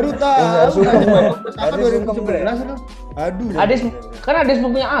 Baru tahu. Apa 2011 lu? Aduh. Adis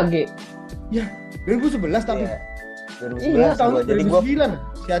punya AG. Ya, 2011 tapi. 2011 tahun jadi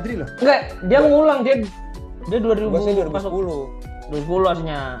 2009 si Adri loh. Enggak, dia ngulang dia 2000 2010. masuk 2010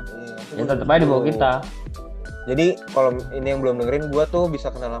 aslinya. Ya tetap aja di bawah kita. Jadi kalau ini yang belum dengerin, gue tuh bisa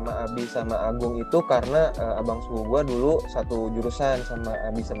kenal sama Abi sama Agung itu karena abang sepupu gue dulu satu jurusan sama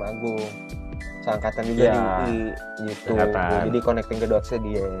Abi sama Agung, seangkatan juga di UI gitu. Jadi connecting the dots-nya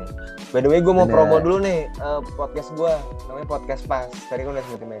dia. By the way, gue mau promo dulu nih podcast gue, namanya Podcast Pas. Tadi kan udah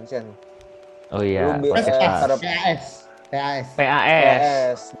sempat mention. Oh iya.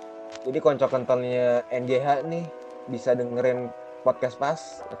 PAS. Jadi konco kentalnya NJH nih bisa dengerin Podcast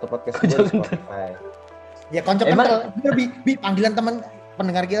Pas atau podcast gue di Spotify. Ya konco kental. Bi panggilan teman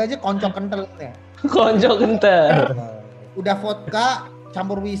pendengar kita aja konco kental ya. Konco kental. Udah vodka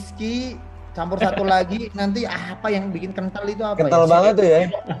campur whisky, campur satu lagi nanti apa yang bikin kental itu apa? Kental banget tuh ya.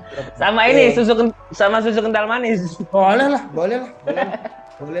 Sama ini susu kental manis. Boleh lah.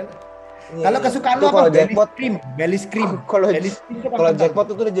 Kalau kesukaan lu apa? Baileys cream. Kalau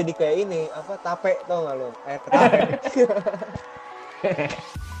jackpot itu udah jadi kayak ini, apa tape tau nggak lo? Tape.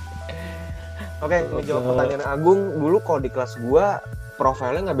 Oke, menjawab pertanyaan Agung, dulu kalau di kelas gua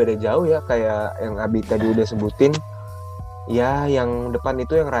profilnya nggak beda jauh ya, kayak yang Abi tadi udah sebutin. Ya, yang depan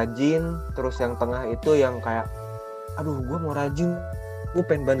itu yang rajin, terus yang tengah itu yang kayak, aduh gua mau rajin, gua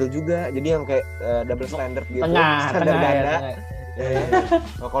pengen bandel juga, jadi yang kayak double standard gitu, standar ganda.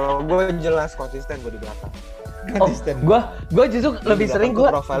 Nah, kalau gue jelas konsisten gue di belakang. Konsisten. Gue justru lebih sering gue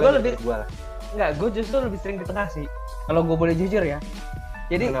justru lebih sering di tengah sih. Kalau gue boleh jujur ya.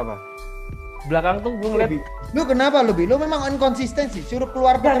 Jadi kenapa? Belakang tuh gue ngeliat. Lu kenapa lu memang inkonsisten sih. Suruh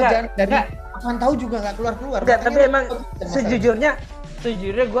keluar pekerjaan dari akan tahu juga nggak keluar. Tapi emang sejujurnya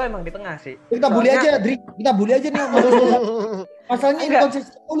gue emang di tengah sih. Kita bully aja, Dri. Kita bully aja nih. Masalahnya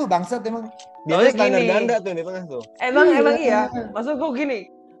inkonsisten lu bangsat emang. Dia standar ganda tuh di tengah tuh. Emang iya. Maksud gue gini,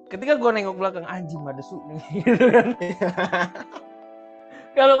 ketika gue nengok belakang anjing ada su nih gitu kan.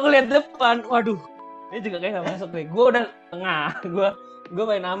 Kalau gue lihat depan, waduh, ini juga kayak nggak masuk nih. Gue udah tengah, gue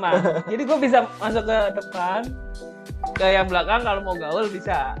main aman. Jadi gue bisa masuk ke depan, ke yang belakang kalau mau gaul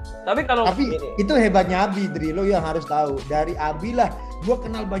bisa. Tapi itu hebatnya Abi, Dri. Lo yang harus tahu. Dari Abi lah, gue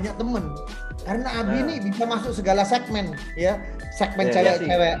kenal banyak temen. Karena Abi ini bisa masuk segala segmen, ya. Segmen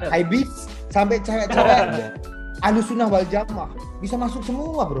cewek-cewek high beats sampai cewek-cewek Ahlussunnah wal Jamaah bisa masuk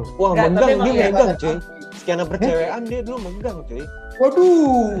semua, bro. Wah, megang dia megang, cuy. Sekian percewekan dia dulu megang, cuy.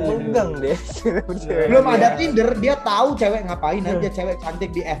 Waduh, megang deh. Belum ada Tinder, dia tahu cewek ngapain aja, cewek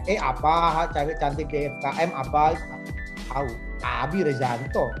cantik di FE apa, cewek cantik di FKM apa, tahu. Abi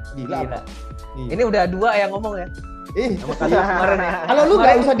Rezanto, gila. Ini udah 2 yang ngomong ya. Kalau lu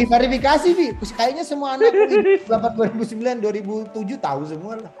nggak usah diverifikasi, Bi. Kayaknya semua anak 2009, 2007 tahu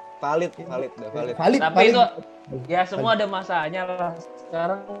semua lah. Valid. Tapi itu ya semua ada masanya lah.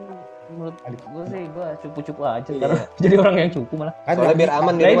 Sekarang menurut gue sih gue cupu-cupu aja Iya. karena jadi orang yang cupu malah. Soalnya biar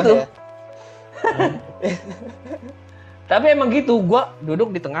aman di Nah, rumah itu. ya. Tapi emang gitu, gue duduk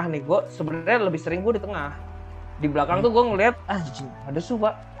di tengah nih, gue sebenarnya lebih sering gue di tengah. Di belakang tuh gue ngeliat, ada su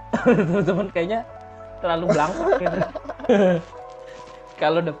pak, teman-teman kayaknya terlalu belangkok gitu.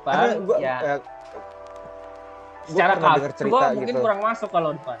 Kalau Karena depan, gua secara pernah denger cover cerita gue mungkin gitu. kurang masuk kalau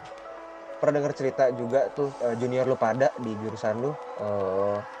depan. Pernah dengar cerita juga tuh junior lu pada di jurusan lu,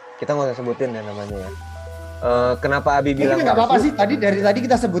 kita nggak usah sebutin ya namanya ya. Kenapa Abi bilang nggak apa-apa Madesu? sih, dari tadi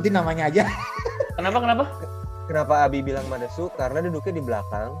kita sebutin namanya aja. Kenapa Abi bilang Madesu? Karena duduknya di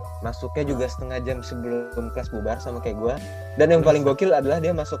belakang, masuknya juga setengah jam sebelum kelas bubar sama kayak gua. Dan yang paling gokil adalah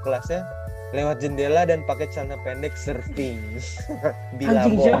dia masuk kelasnya lewat jendela dan pakai celana pendek surfing.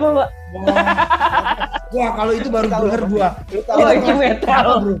 Anjing siapa pak? Wah kalau itu baru denger gua. Lu tahu Oh itu metal.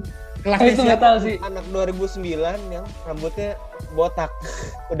 Kelasnya Itu siapa? metal sih. anak 2009 yang rambutnya botak.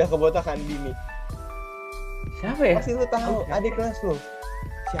 Udah kebotakan dini. Siapa ya? Pasti lu tahu, adik kelas lu.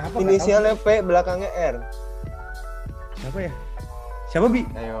 Siapa? Inisialnya P, belakangnya R. Siapa ya? Siapa Bi?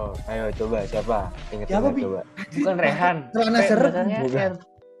 Ayo coba siapa? Ingat Siapa, Bi? coba. Bukan Rehan. Celana P, serep. belakangnya Bukan. R.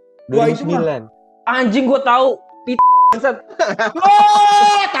 2009. Anjing gue tahu. Bangsat.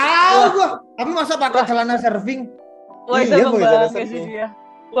 Oh, tahu gua. Tapi masa pakai celana surfing? Wah itu Iya, emang boy, celana bangke sih surfing. dia.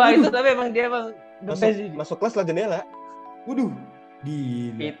 Wah itu tapi emang dia emang the best sih. Masuk kelas lah jendela. Waduh.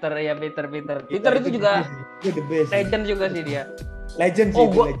 Gila. Peter itu juga Dia the best. legend juga sih dia. Legend sih. Oh,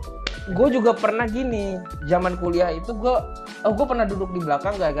 itu gua- legend. Gue juga pernah gini, zaman kuliah itu gue pernah duduk di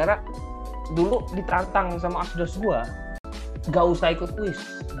belakang gara-gara dulu ditantang sama asdos gue, gak usah ikut kuis,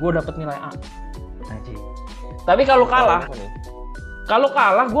 gue dapet nilai A. Anjing. Tapi kalau kalah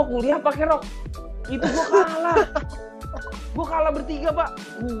gue kuliah pakai rok. Itu gue kalah bertiga pak.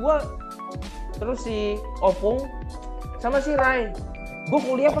 Gue terus si Opung sama si Rai. Gue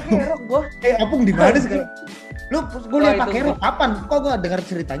kuliah pakai rok gue. Opung di mana sekarang? Lu kuliah Wah, itu pakai rok kapan? Kok gua dengar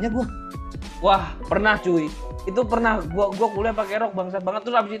ceritanya gua? Wah pernah cuy. Itu pernah gua kuliah pakai rok bangsat banget,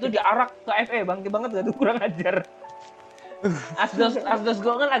 terus abis itu diarak ke FE bangke banget gak tuh, kurang ajar. Asdos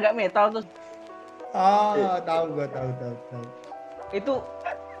gua kan agak metal terus Tahu gua. itu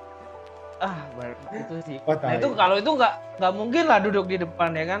itu sih. Oh, Nah tahu. itu kalau itu nggak mungkin lah duduk di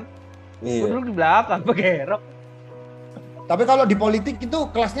depan ya kan. Gua Iya. duduk di belakang pakai rok. Tapi kalau di politik itu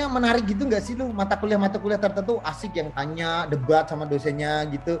kelasnya menarik gitu nggak sih lu? Mata kuliah tertentu asik yang tanya, debat sama dosennya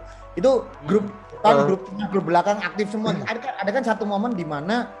gitu. Itu grup grup belakang aktif semua. Ada kan satu momen di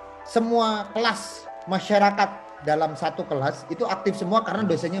mana semua kelas masyarakat dalam satu kelas itu aktif semua karena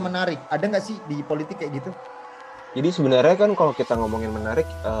dosennya menarik. Ada nggak sih di politik kayak gitu? Jadi sebenarnya kan kalau kita ngomongin menarik,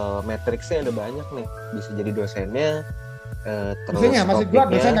 matriksnya ada banyak nih. Bisa jadi dosennya, terus Dosennya, maksud gua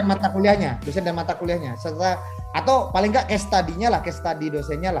topiknya. dosen dan mata kuliahnya, serta atau paling nggak case study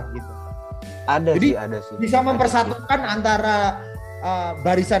dosennya lah gitu. Ada Jadi, sih. Bisa mempersatukan antara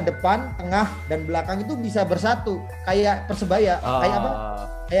barisan depan, tengah, dan belakang itu bisa bersatu kayak persebaya, kayak apa?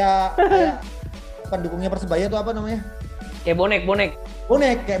 Kayak pendukungnya persebaya itu apa namanya? Kayak bonek.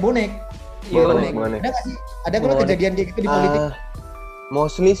 Kayak bonek. Iya, Bonek. Ada nggak sih? Ada kalau Bonek. kejadian kayak gitu di politik?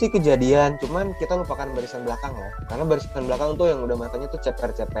 Mostly sih kejadian, cuman kita lupakan barisan belakang lah. Karena barisan belakang tuh yang udah matanya tuh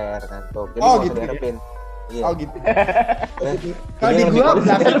ceper-ceper ngantuk. Jadi Oh, nggak gitu usah ya? diharapin. Iya. Oh gitu. Ya. Kalau Jadi di lebih gua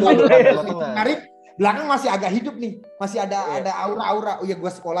konsisten belakang tuh masih daripada tengah. menarik, belakang masih agak hidup nih, masih ada Iya. aura-aura. Oh ya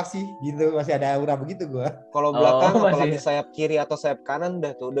gua sekolah sih, gitu masih ada aura begitu gua. Kalau belakang masih. apalagi sayap kiri atau sayap kanan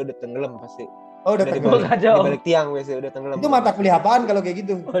udah tenggelam pasti. Oh udah Udah tenggelam. di Kacau. balik tiang biasanya udah tenggelam. Itu mata kuliah apaan kalau kayak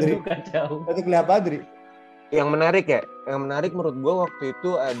gitu? Dri? Waduh kacau. Mata kuliah apa, Dri? Yang menarik menurut gue waktu itu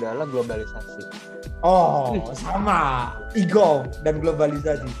adalah globalisasi. Oh, sama. Ego dan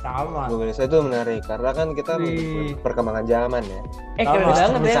globalisasi sama. Globalisasi itu menarik karena kan kita Wih. mengikuti perkembangan zaman ya. Keren Sama.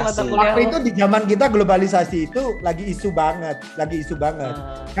 banget ya mata kuliah. Waktu itu di zaman kita globalisasi itu lagi isu banget.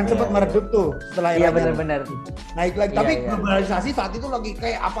 Kan sempat Iya. meredup tuh setelah Iya era benar-benar. naik lagi. Iya, Tapi iya. globalisasi saat itu lagi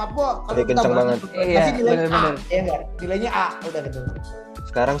kayak apa-apa. Lagi kenceng banget. Iya, Masih nilai benar-benar. A, ya enggak? Nilainya A udah gitu.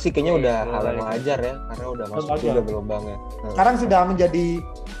 Sekarang sih kayaknya udah Iya, hal yang globalisasi. wajar ya karena udah masuk Wajar. juga gelombangnya. Sekarang sudah menjadi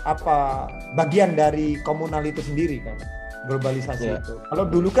bagian dari komunal itu sendiri kan, globalisasi Iya. itu. Kalau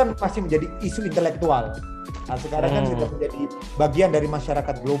dulu kan masih menjadi isu intelektual. Nah, sekarang kan sudah menjadi bagian dari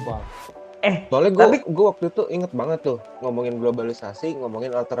masyarakat global. Soalnya Tapi- gue waktu itu inget banget tuh ngomongin globalisasi,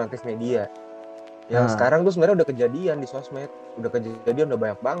 ngomongin alternatif media. Yang sekarang tuh sebenarnya udah kejadian di sosmed, udah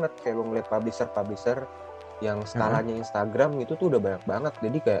banyak banget. Kayak lo ngeliat publisher yang skalanya Instagram itu tuh udah banyak banget.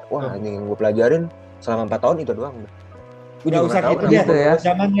 Jadi kayak wah ini yang gue pelajarin selama 4 tahun itu doang. Gue Nggak usah gitu dia. ya.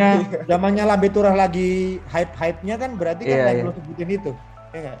 ya. Zamannya Lambe Turah lagi hype-nya kan berarti kan Iya, yang iya. lo sebutin itu.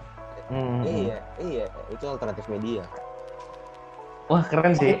 Ya enggak? Iya, itu alternatif media. Wah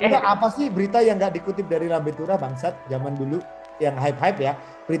keren sih. Apa sih berita yang nggak dikutip dari Lambetura bangsat zaman dulu yang hype ya,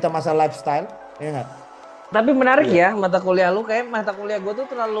 berita masa lifestyle, ya nggak? Tapi menarik ya mata kuliah lu, kayak mata kuliah gue tuh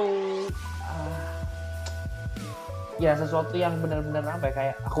terlalu ya sesuatu yang benar-benar apa ya,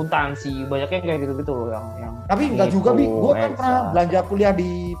 kayak akuntansi, banyaknya kayak gitu-gitu loh yang. Tapi enggak juga Bi, gue kan pernah belanja kuliah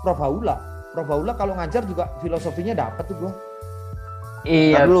di Prof Aula kalau ngajar juga filosofinya dapat tuh gue.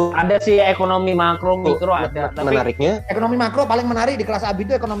 Iya, ada sih ekonomi makro, mikro ada. Tapi menariknya ekonomi makro paling menarik di kelas AB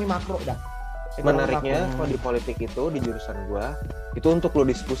itu ekonomi makro dah. Menariknya kalau di politik itu di jurusan gua itu untuk lo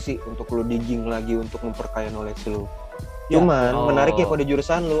diskusi, untuk lo digging lagi, untuk memperkaya knowledge lo. Cuman menariknya kalau di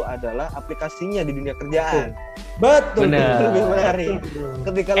jurusan lo adalah aplikasinya di dunia kerjaan. Betul. Itu lebih menarik.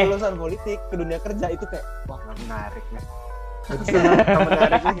 Ketika lulusan politik ke dunia kerja itu kayak wah nggak menarik nih. Nggak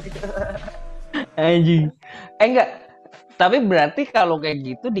menarik nih. Anjing. Enggak. Tapi berarti kalau kayak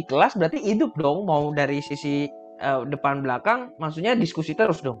gitu di kelas berarti hidup dong, mau dari sisi depan belakang, maksudnya diskusi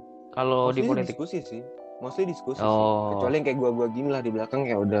terus dong. Kalau di politik diskusi sih, mostly diskusi sih. Kecuali yang kayak gua gini lah di belakang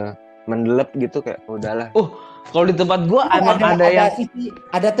kayak udah mendelep gitu kayak udahlah. Kalau di tempat gua emang ada yang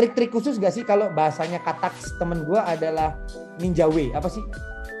ada trik-trik khusus gak sih kalau bahasanya katak temen gua adalah ninja way, apa sih?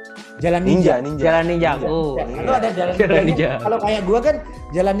 Jalan ninja. Jalan ninja. Kalau ada jalan ninja. Kalau kayak gua kan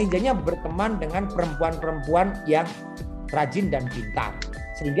jalan ninjanya berteman dengan perempuan-perempuan yang rajin dan pintar,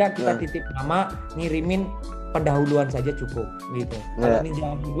 sehingga kita titip nama, ngirimin pendahuluan saja cukup gitu. Kalau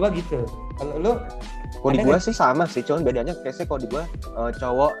ninja gua gitu. Kalau lu kalau di gua sih sama sih, cuman bedanya case-nya kalau di gua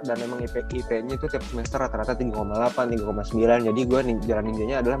cowok dan memang IP-nya itu tiap semester rata-rata 3,8, 3,9. Jadi gua jalan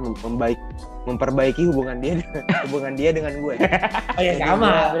ninjanya adalah memperbaiki hubungan dia dengan gue. Oh ya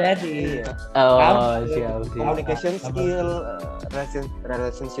sama berarti. Siap. Communication skill,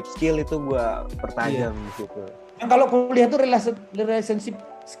 relationship skill itu gua pertajam di situ. Kalau kuliah tuh relationship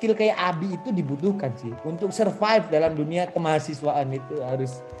skill kayak Abi itu dibutuhkan sih untuk survive dalam dunia kemahasiswaan, itu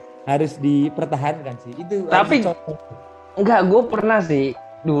harus dipertahankan sih. Itu tapi enggak, gue pernah sih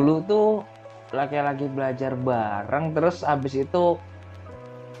dulu tuh lagi belajar bareng, terus abis itu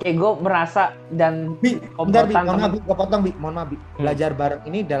kayak gue merasa dan mohon maaf, belajar bareng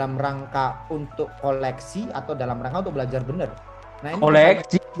ini dalam rangka untuk koleksi atau dalam rangka untuk belajar bener? Nah,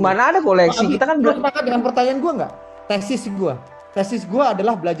 koleksi mana ada koleksi? Kita kan belum sepakat dengan pertanyaan gue nggak? Tesis gue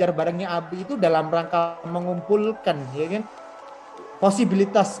adalah belajar barengnya Abi itu dalam rangka mengumpulkan, ya kan,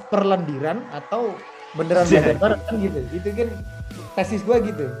 posibilitas perlendiran atau beneran belajar bareng kan gitu. Itu kan tesis gue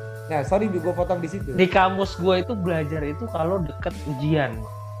gitu. Nah, sorry gue potong di situ. Di kampus gue itu belajar itu kalau deket ujian.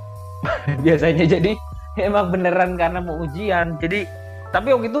 Biasanya jadi emang beneran karena mau ujian. Jadi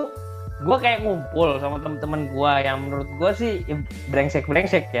tapi waktu itu gue kayak ngumpul sama temen-temen gue yang menurut gue sih brengsek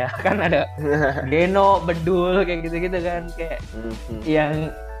ya, kan ada Geno, Bedul kayak gitu-gitu kan, kayak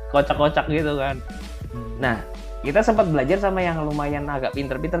yang kocak-kocak gitu kan. Nah kita sempat belajar sama yang lumayan agak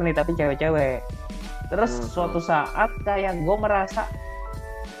pinter-pinter nih tapi cewek-cewek. Terus suatu saat kayak gue merasa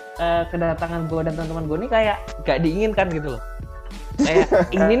kedatangan gue dan teman-teman gue nih kayak gak diinginkan gitu loh. Kayak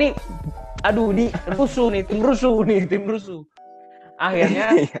ini nih, aduh di tim rusuh.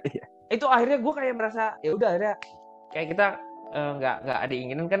 Akhirnya itu akhirnya gue kayak merasa ya udah, akhirnya kayak kita nggak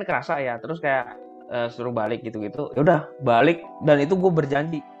diinginin kan, kerasa ya. Terus kayak suruh balik gitu-gitu, ya udah balik. Dan itu gue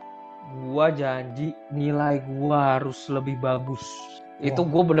berjanji, gue janji nilai gue harus lebih bagus. Itu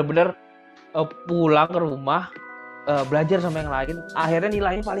gue bener-bener pulang ke rumah belajar sama yang lain, akhirnya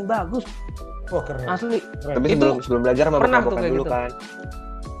nilainya paling bagus. Wah keren. Asli. Keren. Tapi sebelum belajar sama mabok-mabokan dulu gitu kan.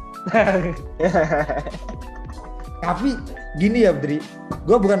 Tapi gini ya Bri,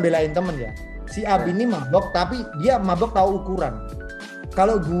 gue bukan belain temen ya. Si Abi ini mabok, tapi dia mabok tahu ukuran.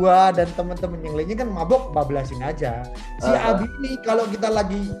 Kalau gue dan temen-temen yang lainnya kan mabok bablasin aja. Si Abi ini kalau kita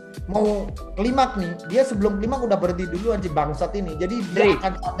lagi mau klimak nih, dia sebelum klimak udah berhenti duluan si bangsat ini. Jadi dia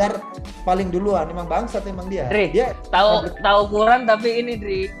akan sadar paling duluan. Emang bangsat emang dia. Dia tahu ukuran tapi ini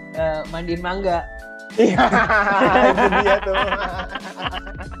Dri mandiin mangga. Iya, itu dia tuh.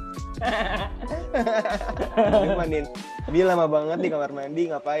 Dia lama banget di kamar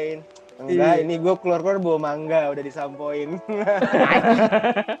mandi ngapain? Enggak, ini gue keluar bawa mangga udah disampoin.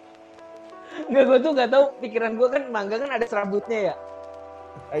 Enggak, gue tuh nggak tahu, pikiran gue kan mangga kan ada serabutnya ya.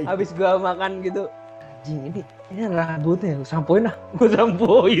 Habis gue makan gitu, anjing ini rambutnya, sampoin lah, gue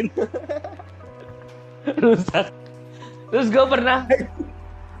sampoin. Rusak. Terus gue pernah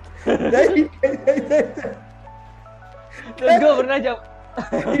jawab.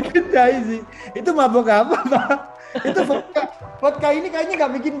 Itu jahit sih. Itu mabok apa, Pak? Itu vodka ini kayaknya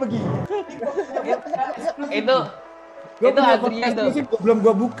nggak bikin begini. itu aslinya tuh. Belum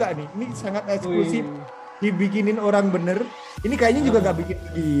gua buka nih. Ini sangat eksklusif. Dibikinin orang bener. Ini kayaknya juga nggak bikin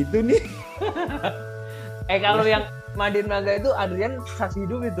begitu nih. mandiin mangga itu Adrian saksi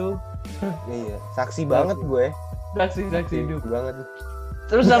hidup itu. Iya, saksi banget gue. Saksi hidup banget.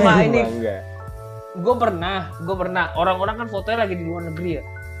 Terus sama ini Mangga. gue pernah orang-orang kan fotonya lagi di luar negeri ya.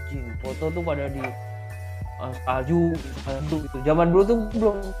 Foto tuh pada di salju gitu. Zaman dulu tuh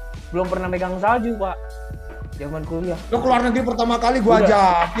belum pernah megang salju, Pak. Zaman kuliah. Lo keluar negeri pertama kali gua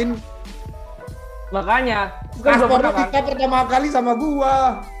ajakin. Makanya, Paspor kita pertama kali sama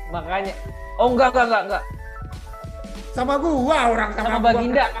gua. Makanya. Oh enggak. Sama gua, orang Sama gua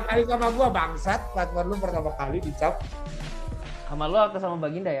Baginda. pertama kali sama gua, bangsat. Paspor lu pertama kali dicap. Sama lu atau sama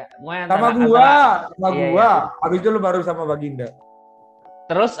Baginda ya? Sama gua. Habis itu lu baru sama Baginda.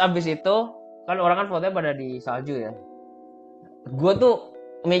 Terus abis itu kan orang kan fotonya pada di salju ya. Gue tuh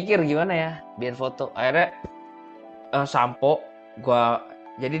mikir gimana ya biar foto. Akhirnya sampo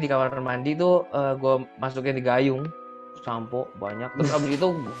jadi di kamar mandi tuh gue masukin di gayung sampo banyak. Terus abis itu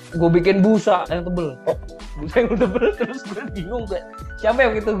gue bikin busa yang tebel. Terus gue bingung gak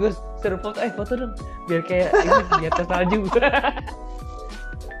siapa yang gitu gue suruh foto dong biar kayak ini di atas salju.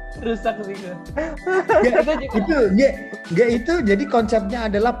 Rusak sih gue. Itu jadi konsepnya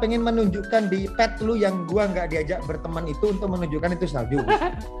adalah pengen menunjukkan di pet lu yang gua nggak diajak berteman itu untuk menunjukkan itu salju.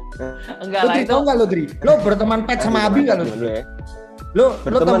 Enggak lah itu. Tahu nggak lo Dri? Lo berteman pet sama Abi nggak lo? Lo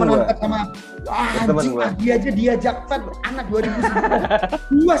teman pet sama anjing Abi aja diajak pet anak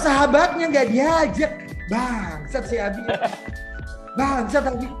 2009. Gua sahabatnya nggak diajak. Bangsat si Abi. Bangsat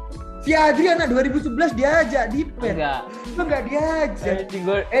Abi. Si Adri anak 2011 diajak di pet. Lu nggak diajak.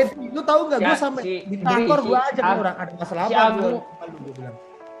 Lu tahu nggak gue sampai di kantor gue ajak orang ada masalah apa gue bilang.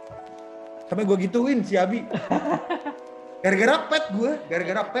 Sampai gue gituin si Abi. Gara-gara pet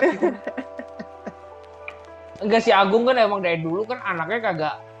itu. Enggak, si Agung kan emang dari dulu kan anaknya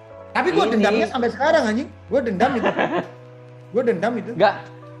kagak. Tapi gue dendamnya sampai sekarang anjing. Gue dendam itu.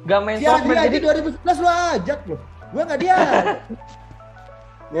 Gak main si sosmed. Adri aja 2011 lu ajak lo. Gue nggak diajak.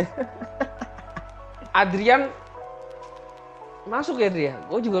 Adrian masuk ya dia?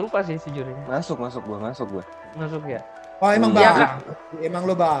 Gue juga lupa sih sejujurnya. Masuk gue. Masuk ya. Oh emang iya, bang, emang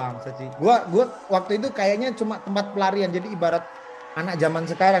lo bang, sih. Gue waktu itu kayaknya cuma tempat pelarian. Jadi ibarat anak zaman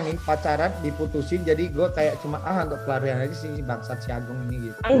sekarang nih pacaran diputusin. Jadi gue kayak cuma untuk pelarian aja sih bangsat si Agung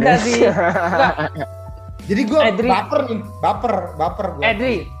ini gitu. Enggak sih. Enggak. Jadi gue baper gue.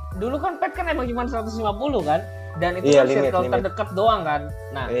 Edri, dulu kan pet kan emang cuma 150 kan? Dan itu iya, kan circle terdekat doang kan.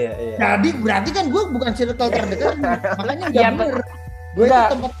 Nah, iya. Jadi berarti kan gue bukan circle terdekat, makanya nggak bener. Gue itu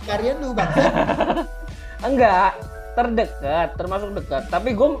tempat pelarian lu bang. Enggak, terdekat, termasuk dekat.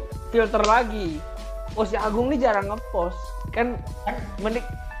 Tapi gue filter lagi. Oh si Agung nih jarang ngepost. Kan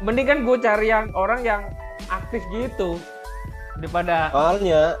mending kan gue cari yang orang yang aktif gitu daripada.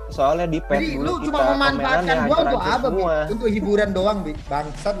 Soalnya di pet jadi dulu lu cuma memanfaatkan gue untuk apa? Untuk hiburan doang,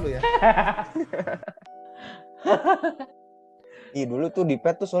 bangsat lu ya. Iya dulu tuh di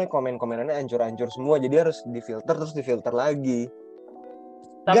pet tuh soalnya komen-komenannya ancur-ancur semua, jadi harus difilter lagi.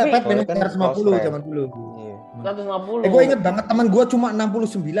 Tapi pet minum 150 zaman dulu. Iya. 150. Gue inget banget teman gue cuma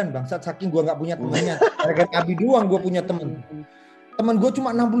 69 bangsat, saking gue nggak punya temannya. Gara-gara Abi doang gue punya teman. Teman gue cuma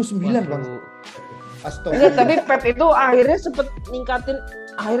 69 bang. Astaga. Enggak, tapi pet itu akhirnya sempet ningkatin.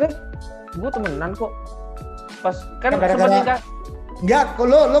 Akhirnya gue temenan kok. Pas kan sempet ningkat. Enggak,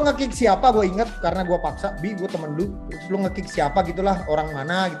 lo nge-kick siapa gue inget karena gue paksa, gue temen lu, terus lo nge-kick siapa gitulah, orang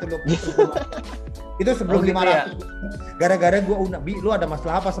mana gitu lo. Itu sebelum 500. Ya? Gara-gara gue lo ada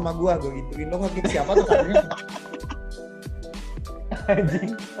masalah apa sama gue gituin, lo nge-kick siapa tuh katanya.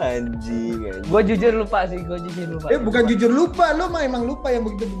 Anjing. Gue jujur lupa. Bukan jujur lupa, lo mah emang lupa yang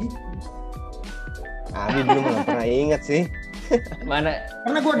begitu. Abi belum pernah inget sih. Mana?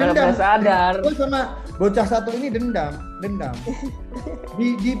 Karena gue dendam. Sadar. Gue sama bocah satu ini dendam.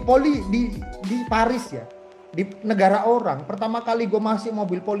 Di Paris ya, di negara orang. Pertama kali gue masih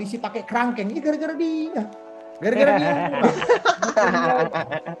mobil polisi pakai kerangkeng, ini gara-gara dia.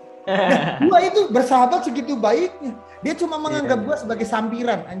 Gue itu bersahabat segitu baiknya. Dia cuma menganggap gue sebagai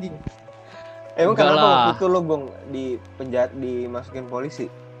sampiran anjing. Emang kenapa waktu itu lo bong di penjat dimasukin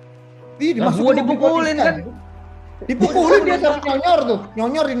polisi? Gue dipukulin kan. Dipukulin dia sampai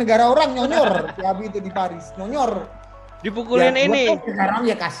nyonyor di negara orang nyonyor. Si Abi itu di Paris nyonyor. Dipukulin ya, ini. Sekarang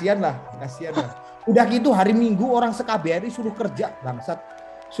ya kasihan lah. Udah gitu hari Minggu orang se-KBRI suruh kerja bangsat.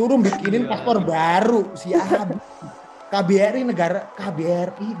 Suruh bikinin paspor baru si Abi. KBRI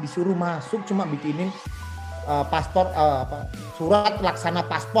disuruh masuk cuma bikinin paspor surat laksana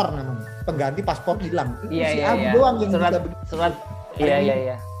paspor namanya. Pengganti paspor hilang. Iya. Abi doang yang surat.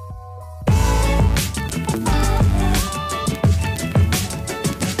 Iya.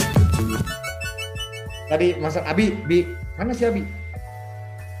 Tadi masak Abi, mana si Abi?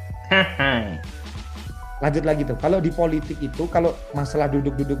 lanjut lagi tuh. Kalau di politik itu, kalau masalah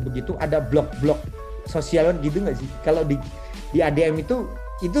duduk-duduk begitu, ada blok-blok sosial gitu nggak sih? Kalau di ADM itu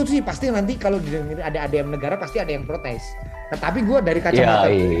sih pasti nanti kalau ada ADM negara pasti ada yang protes. Tetapi gue dari kacamata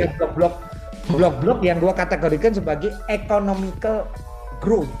blok-blok yang gue kategorikan sebagai economical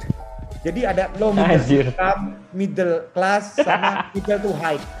growth. Jadi ada low middle income, middle class, sama middle to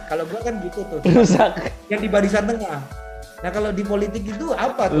high. Kalau gue kan gitu tuh. Yang di barisan tengah. Nah kalau di politik itu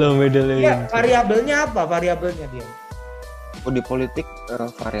apa tuh? Low middle ya, variabelnya apa? Variabelnya dia? Oh, di politik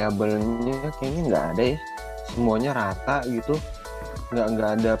variabelnya kayaknya nggak ada ya. Semuanya rata gitu. Nggak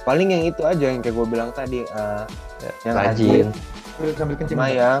ada. Paling yang itu aja yang kayak gue bilang tadi. Yang rajin. Sama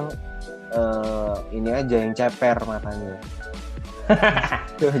yang ini aja yang ceper matanya.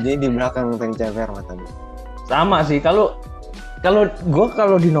 Jadi di belakang tank ceper matanya. Sama sih, kalau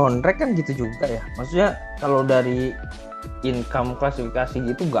di non-rek kan gitu juga ya. Maksudnya kalau dari income klasifikasi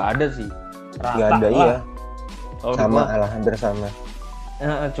gitu nggak ada sih. Rata nggak ada lah. Iya. Kalo sama lah, hampir sama.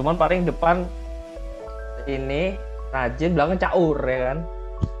 Cuman paling depan ini rajin, belakang caur ya kan.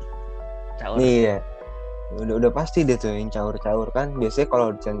 Caur. Iya. Udah pasti deh tuh yang caur-caur kan. Biasanya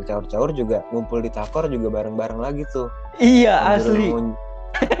kalau caur-caur juga ngumpul di takor juga bareng-bareng lagi tuh. Iya, asli.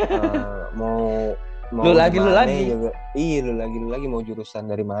 Mau lu lagi juga. Iya, lu lagi mau jurusan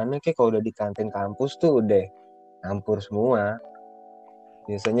dari mana kayak kalau udah di kantin kampus tuh udah campur semua.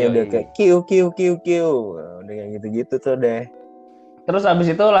 Biasanya udah kayak Q. Udah kayak gitu-gitu tuh deh. Terus abis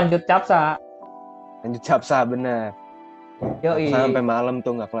itu lanjut capsa bener. Sampai malam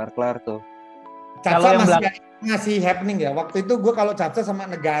tuh nggak kelar-kelar tuh. Capsa masih happening ya. Waktu itu gue kalau capsa sama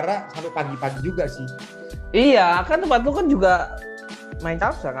negara sampai pagi-pagi juga sih. Iya, kan tempat lu kan juga main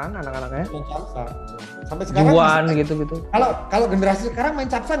capsa kan anak-anaknya. Main capsa. Sampai sekarang Juan gitu-gitu. Kalau generasi sekarang main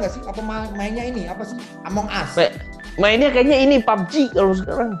capsa nggak sih? Apa mainnya ini? Apa sih? Among Us. Mainnya kayaknya ini PUBG kalau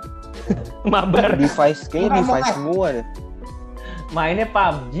sekarang. Mabar. Device semua deh. Mainnya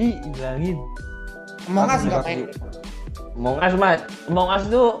PUBG bilangin. Among Us nggak main. Among Us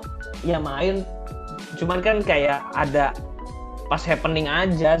tuh ya main. Cuman kan kayak ada pas happening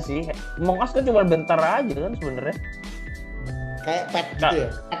aja sih. Among Us kan cuma bentar aja kan sebenarnya. Kayak pet gitu ya.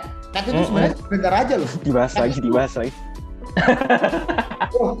 Pet itu sebenarnya bentar aja loh. Dibahas lagi.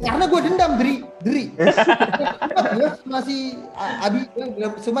 Oh, karena gue dendam, Dri. Gue masih Abi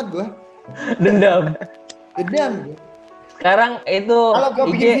bilang sumat gue. Dendam. Sekarang itu kalau gue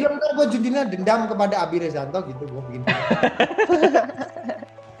bikin film kan gue judulnya dendam kepada Abi Rezanto gitu gue bikin.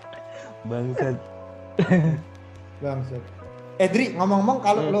 Bangsat. Dri, ngomong-ngomong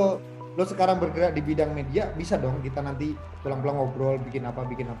kalau lo sekarang bergerak di bidang media, bisa dong kita nanti pulang-pulang ngobrol bikin apa.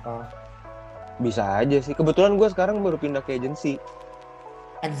 Bisa aja sih. Kebetulan gue sekarang baru pindah ke agensi.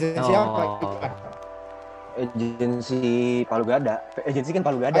 Agensi apa? Agensi Palu Gada. Agensi kan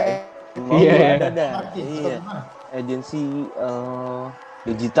Palu Gada. Iya. Agensi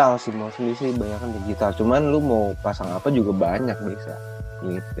digital sih, mostly sih banyak kan digital. Cuman lu mau pasang apa juga banyak bisa.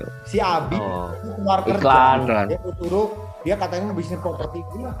 Gitu. Si Abi keluar iklan. Kerja, dia suruh dia katanya bisnis properti.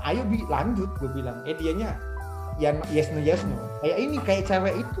 Gue bilang, ayo lanjut. Gue bilang, dianya ya yes no. Kayak ini kayak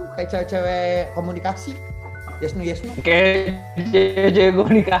cewek komunikasi. Yes no. Kayak cewek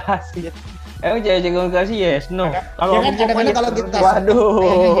komunikasi. Emang cewek komunikasi yes no. Kalau kadang-kadang kalau kita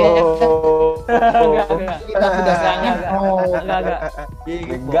kita sudah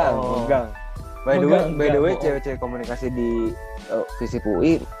enggak. Megang. By the way, cewek-cewek komunikasi di FISIP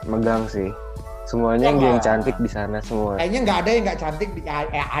UI megang sih. Semuanya yang cantik di sana semua. Kayaknya nggak ada yang nggak cantik.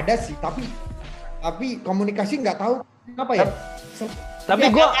 Ada sih, tapi komunikasi nggak tahu apa ya.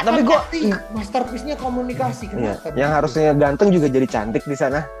 Tapi gua masterpiece-nya komunikasi. Kenapa? Yang harusnya ganteng juga jadi cantik di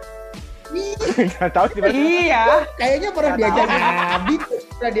sana. Nggak tahu tiba-tiba. Iya. Kayaknya pernah diajak Abi.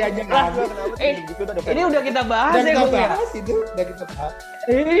 Ini udah kita bahas ya, Bang. Udah kita bahas.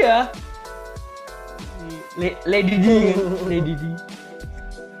 Iya. Lady D.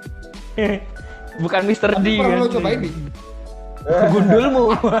 Bukan Mr. D kan. Pernah lo cobain nih?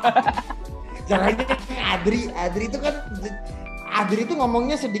 Gundulmu. Jangan Adri itu kan Adri itu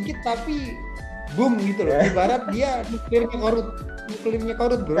ngomongnya sedikit tapi boom gitu loh. Ibarat dia nuklirnya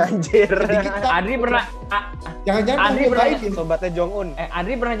korut bro. Anjir. Adri pernah jangan-jangan Adri pernah sobatnya Jong Un.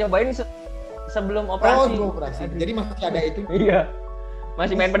 Adri pernah cobain sebelum operasi. Oh, operasi. Jadi masih ada itu. Iya.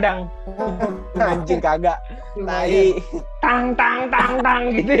 Masih main pedang. Anjing kagak. Tai. Tang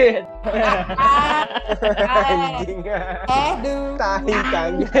gitu. Anjing. Aduh. Tai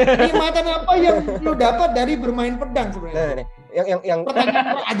kagak. Kenikmatan apa yang lu dapat dari bermain pedang sebenarnya? Yang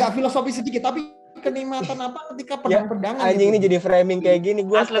pertanyaan agak filosofis sedikit tapi kenikmatan apa ketika pedang-pedangan? Anjing gitu. Ini jadi framing kayak gini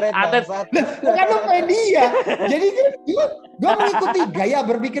gua straight bangsat. Bukan media. Jadi kan gua mengikuti gaya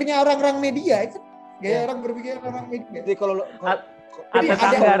berpikirnya orang-orang media. Itu Gaya orang berpikir orang medik. Jadi kalau Jadi Atas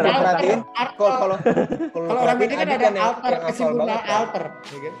ada anggar. perhatiin, kalau orang medik kan ada yang alter, hafal kesimpulan banget kan. alter,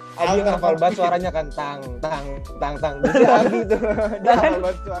 ya kan? Adi yang hafal banget suaranya kan tang. Jadi Adi tuh dia hafal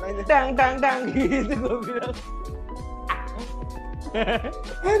banget suaranya. Tang gitu gue bilang.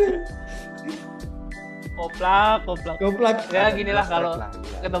 Koplak. Ya ginilah kalau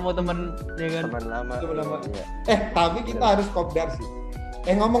ketemu temen ya kan. Teman lama. Iya. Tapi kita harus kopdar sih.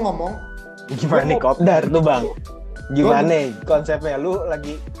 Ngomong-ngomong, Gimana nih kopdar tuh bang? Gimana nih konsepnya? Lu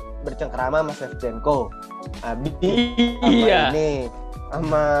lagi bercengkrama sama Shevchenko, Abi Iya.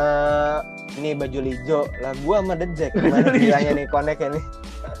 sama ini baju lijo lah, gua sama The Jack. Gimana ceritanya nih koneknya nih?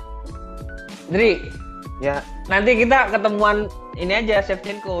 Dri, Ya, nanti kita ketemuan ini aja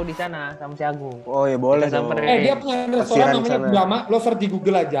Shevchenko di sana sama si Agung. oh ya boleh Kita dong. samperin. dia punya restoran Kasihan namanya sana. Gurama. Lo search di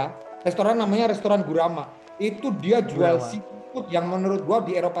Google aja. Restoran namanya restoran Gurama. Itu dia jual Gurama. seafood yang menurut gua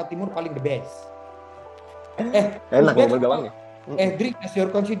di Eropa Timur paling the best. Enak Uzbek ngobrol gawangnya. Dri, as your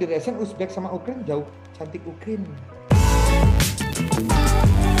consideration, Uzbek sama Ukraine jauh cantik Ukraine.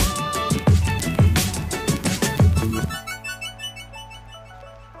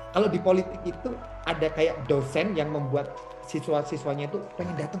 Kalau di politik itu ada kayak dosen yang membuat siswa-siswanya itu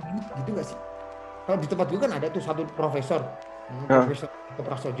pengen datang gitu nggak sih? Kalau di tempat gue kan ada tuh satu profesor, Profesor Tipe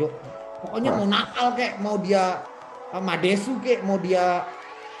Prasojo. Pokoknya mau nakal kayak, mau dia madesu kayak, mau dia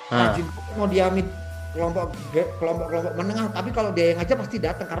rajin, mau dia kelompok menengah. Tapi kalau dia yang ngajar pasti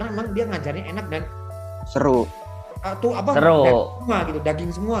datang karena memang dia ngajarnya enak dan Seru. tuh apa? Seru.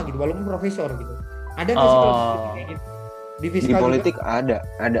 Daging semua gitu, walaupun profesor gitu. Ada nggak sih kalau kayak gitu? Di Di fiskal politik juga?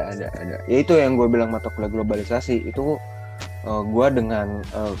 ada. Ya itu yang gue bilang mata kuliah globalisasi itu gue dengan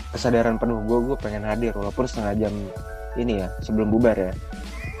kesadaran penuh gue pengen hadir walaupun setengah jam ini ya sebelum bubar ya.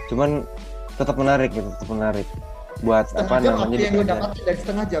 Cuman tetap menarik buat Setengah apa jam namanya yang gue dapat dari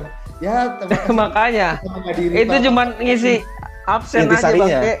setengah jam. Ya Makanya itu cuman ngisi absen aja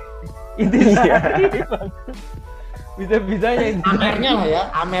Intisarinya. pakai intisari. Bisa-bisanya itu. amernya lah ya,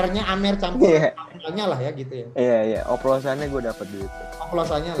 amer campur Iya. amernya lah ya gitu ya. Iya, oplosannya gue dapat duit.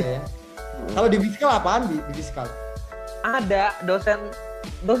 Oplosannya lah ya. Kalau di fiskal apaan di fiskal? Ada dosen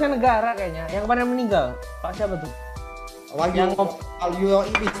negara kayaknya yang kemarin meninggal. Pak siapa tuh? Waluyo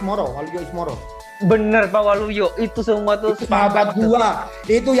Ismoro. Bener Pak Waluyo, itu semua tuh Itu sahabat gua.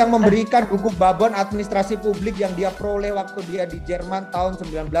 Itu yang memberikan buku babon administrasi publik yang dia peroleh waktu dia di Jerman tahun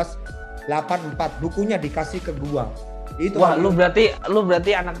 1984. Bukunya dikasih ke gua. Itu Wah, Waluyo. lu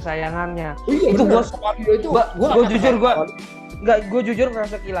berarti anak kesayangannya. Iya, itu bener. gua Waluyo itu gue jujur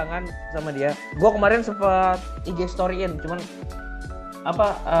merasa kehilangan sama dia. Gue kemarin sempat IG storyin, cuman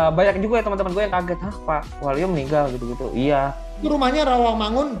banyak juga ya teman-teman gue yang kaget, Pak Waluyo meninggal gitu-gitu. Iya. Itu rumahnya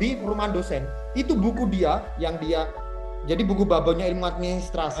Rawamangun di perumahan dosen. Itu buku dia yang dia jadi buku babonnya ilmu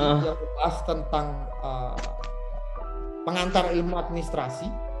administrasi yang membahas tentang pengantar ilmu administrasi.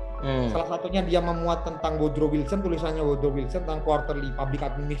 Salah satunya dia memuat tentang Woodrow Wilson, tulisannya Woodrow Wilson tentang quarterly public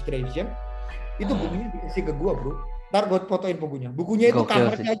administration. Itu bukunya dikasih ke gua, Bro. Ntar gue fotoin bukunya. Bukunya itu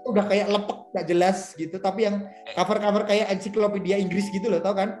covernya itu udah kayak lepek, gak jelas gitu. Tapi yang cover-cover kayak ensiklopedia Inggris gitu loh,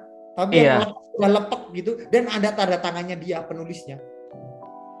 tau kan? Tapi yang udah lepek gitu. Dan ada tanda tangannya dia penulisnya.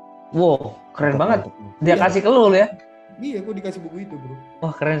 Wow, keren banget. Dia kasih ke lu ya? Iya, gue dikasih buku itu, Bro.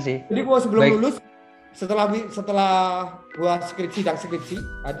 Wah, keren sih. Jadi gue sebelum lulus, setelah gue sidang skripsi,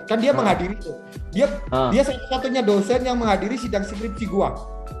 kan dia menghadiri tuh. Dia satu-satunya dosen yang menghadiri sidang skripsi gue.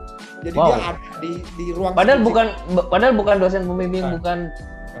 Jadi dia ada di ruang. Padahal bukan dosen pembimbing, bukan.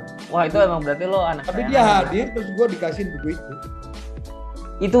 Wah, itu emang berarti lo anak. Tapi dia hadir, terus gue dikasih buku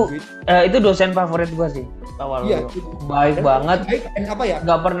itu. Itu dosen favorit gue sih, Pak Waluyo. Iya, baik banget. Apa ya?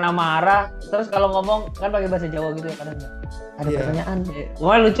 Gak pernah marah. Terus kalau ngomong kan pakai bahasa Jawa gitu ya kadang. Ada pertanyaan.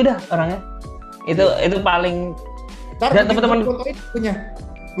 Wah, lucu dah orangnya. Itu paling. Dan teman-teman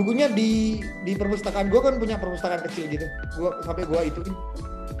bukunya di perpustakaan gue kan punya perpustakaan kecil gitu.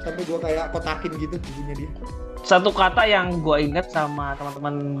 Sampai gue kayak kotakin gitu bukunya dia. Satu kata yang gue inget sama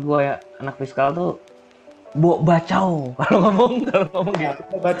teman-teman gue ya anak fiskal tuh Bok bacau kalau ngomong gitu.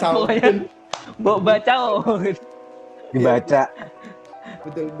 Bacau. Bacau gitu. Dibaca.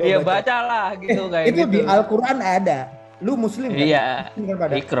 Betul. Iya bacalah gitu kayak itu gitu. Di Al-Qur'an ada. Lu muslim kan? Iya.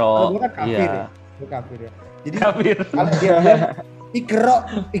 Ikro. Kalau gua kan kafir iya. ya. Gua kafir ya. Jadi kafir. kalau dia bilang ikro.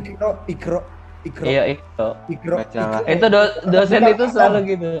 Iya, ikro. Itu dosen itu selalu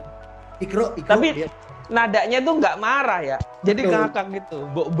gitu. Ikro. Tapi nadanya tuh nggak marah ya. Jadi ngakak gitu.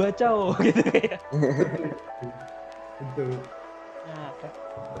 Bok bacau gitu ya. Betul. Nah,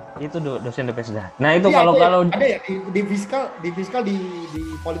 itu dosen DPS dah. Nah, itu kalau ada ya di fiskal di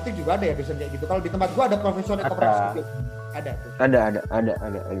politik juga ada ya dosen kayak gitu. Kalau di tempat gua ada profesor Prasojo. Ada tuh. Ada.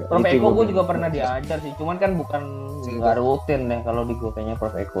 Prof Itu Eko gua gue juga bilang. pernah diajar sih, cuman kan bukan nggak rutin deh kalau di gue kayaknya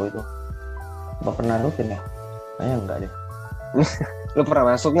Prof Eko itu. Nggak pernah rutin ya? Kayaknya enggak deh. Lu pernah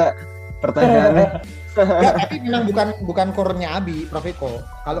masuk nggak? Pertanyaannya. Ya, tapi memang bukan core-nya Abi, Prof Eko.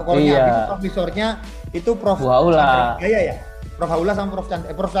 Kalau core-nya Iya. Abi itu profesornya itu Prof Bu Aula. Chandra ya? Prof Aula sama Prof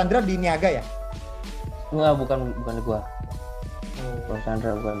Chandra. Prof Chandra di Niaga ya? Enggak, bukan di gua. Prof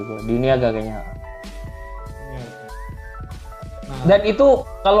Chandra bukan di gua. Di Niaga kayaknya. Iya. Nah, Dan itu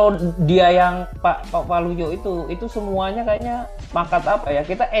kalau dia yang Pak Waluyo itu semuanya kayaknya sepakat apa ya?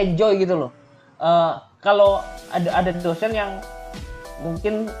 Kita enjoy gitu loh. Kalau ada dosen yang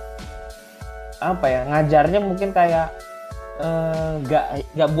mungkin apa ya, ngajarnya mungkin kayak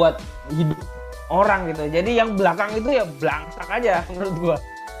nggak buat hidup orang gitu. Jadi yang belakang itu ya belangsak aja menurut gua.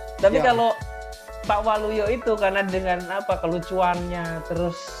 Tapi Ya. kalau Pak Waluyo itu karena dengan apa kelucuannya,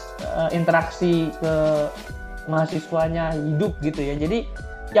 terus interaksi ke mahasiswanya hidup gitu ya. Jadi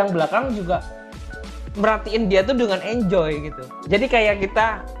yang belakang juga merhatiin dia tuh dengan enjoy gitu. Jadi kayak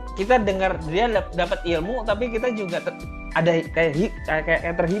kita dengar dia dapat ilmu, tapi kita juga ada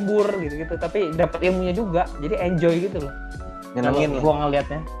kayak terhibur gitu tapi dapat ilmunya juga, jadi enjoy gitu loh. Nyenengin Kalau gua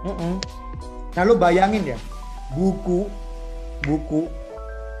ngelihatnya. nah lu bayangin ya, buku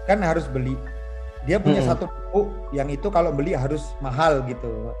kan harus beli. Dia punya satu buku yang itu kalau beli harus mahal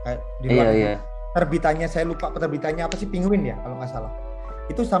gitu. Kayak di luar negeri. Iya. Terbitannya saya lupa terbitannya apa sih, Penguin ya kalau nggak salah.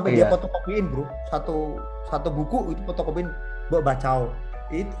 Itu sampai dia Iya. fotokopiin bro, satu buku itu fotokopiin buat bacau.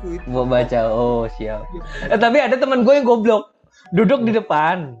 Itu. Gua baca, oh siap. Tapi ada teman gue yang goblok, duduk di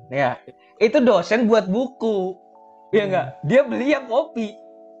depan, ya. Itu dosen buat buku, ya enggak? Dia beli yang kopi.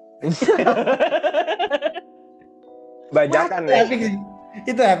 Bajakan Itu ya. epic sih.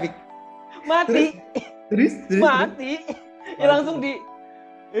 Itu epic. Mati, Terus. mati. Ya langsung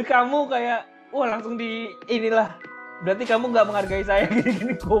kamu kayak, wah langsung di inilah. Berarti kamu nggak menghargai saya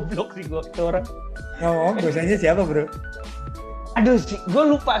gini goblok sih gue itu orang. Oh, dosennya siapa bro? Aduh, gue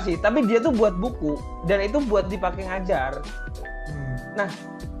lupa sih. Tapi dia tuh buat buku dan itu buat dipakai ngajar. Nah,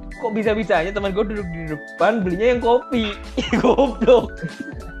 kok bisa-bisanya teman gue duduk di depan belinya yang kopi. Goblok.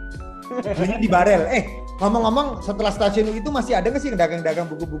 Belinya di barel. Ngomong-ngomong setelah stasiun UI itu masih ada nggak sih dagang-dagang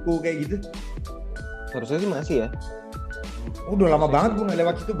buku-buku kayak gitu? Harusnya sih masih ya. Udah lama banget gue nggak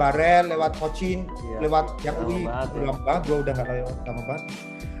lewat situ, barel, lewat Kocin, Iya. lewat yang Lama UI. banget, Udah ya. lama banget gue udah nggak lewat, lama banget.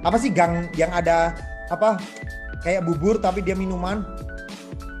 Apa sih gang yang ada apa? Kayak bubur tapi dia minuman.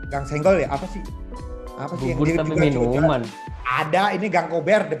 Gang senggol ya? Apa sih? Apa sih Bubur yang dia tapi juga jual? minuman. Ada, ini Gang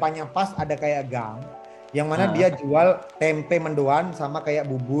Kober depannya pas ada kayak gang. Yang mana Ah. dia jual tempe mendoan sama kayak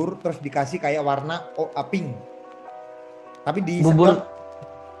bubur terus dikasih kayak warna pink. Tapi di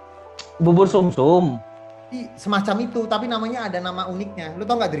Bubur sumsum. semacam itu, tapi namanya ada nama uniknya. Lu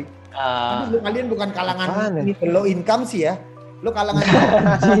tau gak, Dri? Ah, Tapi kalian bukan kalangan Apaan ya? ini low income sih ya. Lu kalangan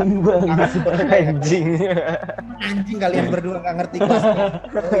anjing banget. Anjing. anjing kalian berdua gak ngerti kelas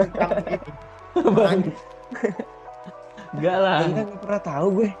low income gitu. Anjing. Enggak lah. Enggak pernah tahu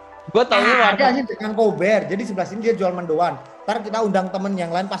gue. Gue taunya Ada warna. sih dengan Kober. Jadi sebelah sini dia jual mendoan. Ntar kita undang temen yang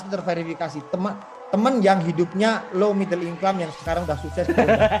lain pasti terverifikasi. Temen yang hidupnya low middle income yang sekarang udah sukses.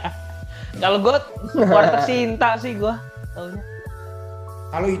 Kalau gue warteg Sinta sih gue taunya.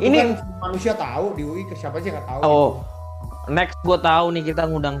 Kalau itu Ini- kan manusia tahu di UI ke siapa aja nggak tahu. Oh, next gue tahu nih kita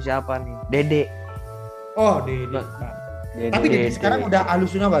ngundang siapa nih? Dede. Oh, Dede. Tapi Dede Dede. sekarang udah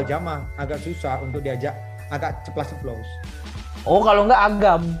alusuna wal jamaah, agak susah untuk diajak, agak ceplas-ceplos. Oh, kalau nggak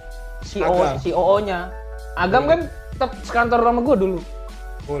Agam, Agam. COO-nya. Agam kan tetap sekantor sama gue dulu.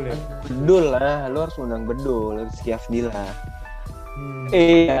 Boleh. Bedul lah, lu harus undang Bedul, Rizky Afdila.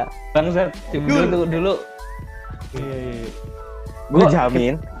 Iya, bangsat. Dulu. Dulu. Iya. Gue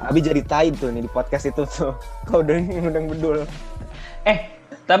jamin, Abi jadi tai tuh nih di podcast itu tuh. Kau udah ngundang Bedul.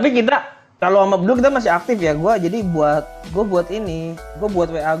 Tapi kita kalau sama Bedul kita masih aktif ya. Gue buat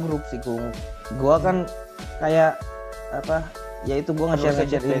WA grup sih, Kung. Gue kan kayak apa? Ya itu gue nge-share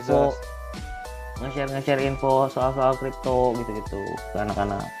Jeff info, Bezos. nge-share info soal kripto gitu-gitu ke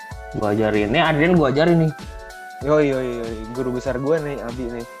anak-anak. Gue ajarin. Nih Adrian gue ajarin nih. Yoi, guru besar gue nih, Abi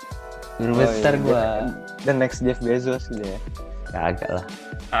nih. Guru besar Yoi, gue. The next Jeff Bezos gitu ya. Kagak lah.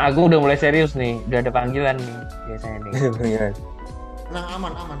 Aku udah mulai serius nih. Udah ada panggilan nih biasanya nih. Beneran. Nah,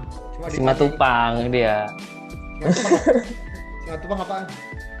 aman. Cuma Simatupang dia. Simatupang apaan?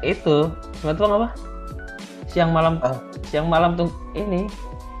 Itu Simatupang apa? Siang malam tuh ini.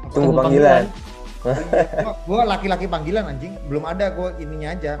 Tunggu panggilan. Gua laki-laki panggilan anjing. Belum ada gua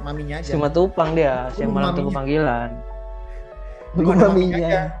ininya aja, maminya aja. Simatupang dia. Siang malam tunggu panggilan. Bukan maminya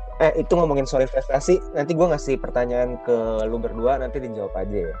aja. Itu ngomongin soal investasi, nanti gue ngasih pertanyaan ke lu berdua, nanti dijawab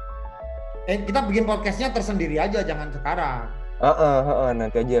aja ya. Kita bikin podcastnya tersendiri aja, jangan sekarang.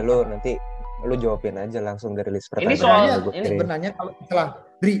 Nanti aja nanti lu jawabin aja langsung dari list pertanyaan. Ini soal ini sebenarnya kalau setelah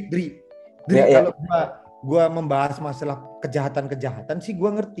Dri, Ya. kalau gua membahas masalah kejahatan sih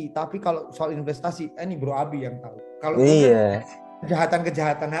gua ngerti, tapi kalau soal investasi ini Bro Abi yang tahu. Kalau Iya.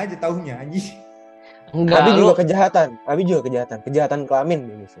 kejahatan aja tahunya anjing. Enggak, Abi juga kejahatan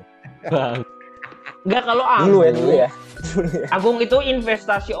kelamin gitu. Enggak, kalau Dulu Agung. ya. Agung itu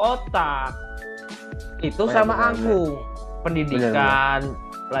investasi otak. Itu sama Agung. Pendidikan,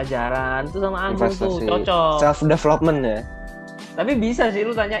 pelajaran itu sama Agung tuh cocok. Self development ya. Tapi bisa sih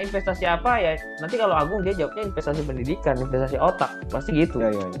lu tanya investasi apa ya. Nanti kalau Agung dia jawabnya investasi pendidikan, investasi otak, pasti gitu.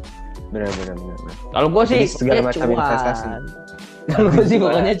 Iya. Benar. Kalau gue sih segala macam investasi. Kalau gue sih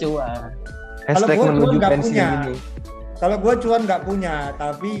pokoknya cuan. Hashtag menuju pensi ini. Kalau gue cuan nggak punya,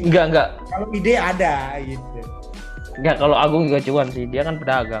 tapi Enggak. kalau ide ada gitu. Enggak, kalau Agung juga cuan sih. Dia kan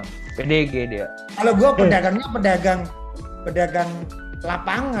pedagang. PDG dia. Kalau gue pedagangnya pedagang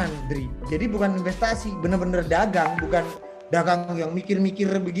lapangan, Dri. Jadi bukan investasi, bener-bener dagang, bukan dagang yang mikir-mikir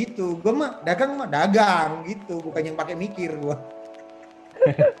begitu. Gue mah dagang gitu, bukan yang pakai mikir gue.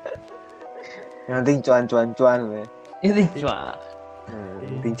 Yang penting cuan ya. Ini cuan.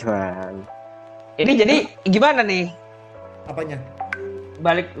 Penting cuan. Ini jadi gimana nih? Apanya?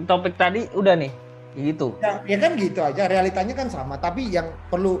 Balik topik tadi udah nih. Gitu. Ya kan gitu aja, realitanya kan sama. Tapi yang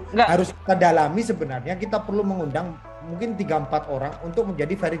perlu harus kita dalami sebenarnya, kita perlu mengundang mungkin 3-4 orang untuk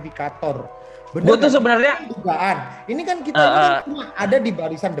menjadi verifikator. Gue tuh sebenarnya dugaan. Ini kan kita kan cuma ada di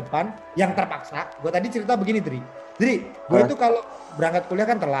barisan depan yang terpaksa. Gue tadi cerita begini, Dri, gue itu kalau berangkat kuliah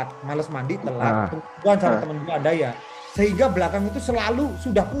kan telat, males mandi telat. Gue sama temen gue ada ya, sehingga belakang itu selalu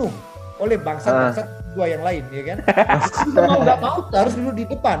sudah penuh oleh bangsat gue yang lain, ya kan? Mau nggak mau harus duduk di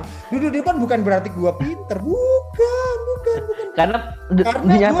depan. Duduk di depan bukan berarti gue pinter, bukan. Karena gue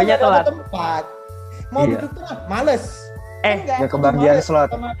telat. Tempat. Mau duduk tengah, males. Nggak kebagian slot.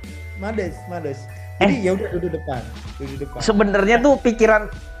 Males. Jadi ya udah duduk depan. Sebenarnya tuh pikiran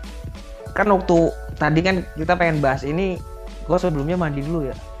kan waktu tadi kan kita pengen bahas ini, gue sebelumnya mandi dulu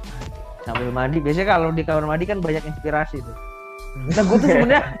ya. Sambil mandi, biasanya kalau di kamar mandi kan banyak inspirasi tuh. Nah gue tuh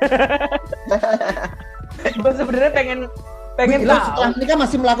sebenarnya pengen tahu. Setelah menikah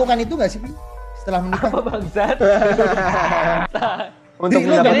masih melakukan itu nggak sih? Setelah menikah? Apa bangsat? Untuk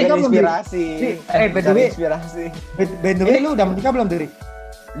mendapatkan inspirasi. Inspirasi. By the way, lu udah menikah belum, Diri?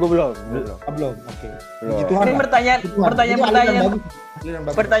 Gue belum. Belum. Oke. Ini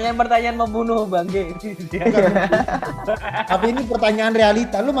pertanyaan membunuh Bang G. Tapi ini pertanyaan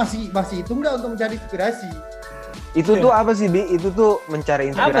realita. Lu masih itu enggak untuk mencari inspirasi? Itu tuh apa sih, Bi? Itu tuh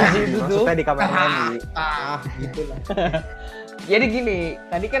mencari inspirasi. Maksudnya di kamar mandi. Gitu lah. Jadi gini,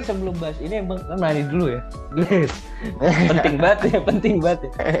 tadi kan sebelum bahas ini emang kan mandi dulu ya. penting banget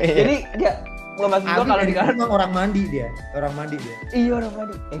ya. Jadi dia maksud gua kalau di kamar orang mandi dia. Iya, orang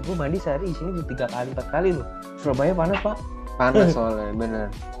mandi. Gua mandi sehari di sini 3 kali 4 kali loh. Surabaya panas, Pak. Panas soalnya,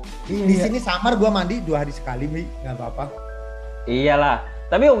 bener. Di sini Samar gua mandi 2 hari sekali, Mi. Enggak apa-apa. Iyalah.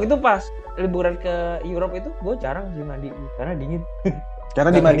 Tapi waktu itu pas liburan ke Europe itu gue jarang sih mandi karena dingin.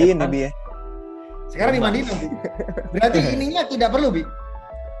 Karena dimandiin ya, Bi ya. Sekarang dimandiin nanti. Berarti ininya tidak perlu, Bi.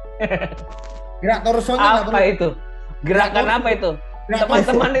 Gerak torsonya enggak perlu. Apa itu? Gerakan apa itu?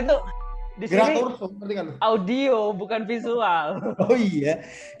 Teman-teman itu di gerak sini torso, ngerti kan lu? audio bukan visual. Oh iya.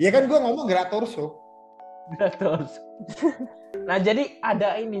 Ya kan gua ngomong gerak torso. Gerak torso. Nah, jadi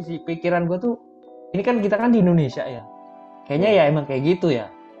ada ini sih pikiran gue tuh, ini kan kita kan di Indonesia ya. Kayaknya ya emang kayak gitu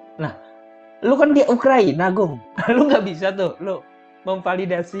ya. Nah, lu kan di Ukraina, Gung. Lu nggak bisa tuh, lu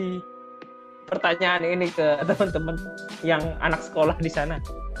memvalidasi pertanyaan ini ke teman-teman yang anak sekolah di sana.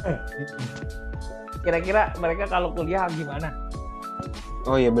 Kira-kira mereka kalau kuliah gimana?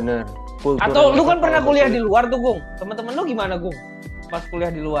 Oh iya benar. Atau lu kan pernah kuliah di luar tuh, Gung. Teman-teman lu gimana, Gung? Pas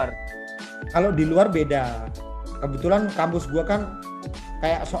kuliah di luar? Kalau di luar beda. Kebetulan kampus gua kan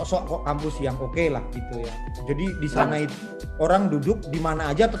kayak sok-sok kok kampus yang oke lah gitu ya. Jadi di sana itu orang duduk di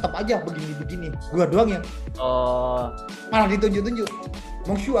mana aja tetap aja begini-begini. Gua doang yang malah ditunjuk-tunjuk.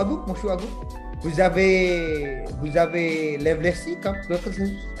 Monsieur Agung. Vous avez level-si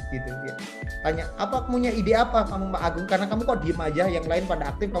gitu ya. Tanya, apa punya ide apa kamu Mbak Agung? Karena kamu kok diem aja, yang lain pada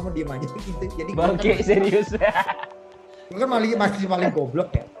aktif kamu diem aja gitu. Jadi bangke serius. Gue kan masih paling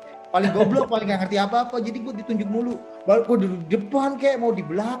goblok ya. Paling gak ngerti apa-apa, jadi gue ditunjuk mulu. Gue di depan kayak mau di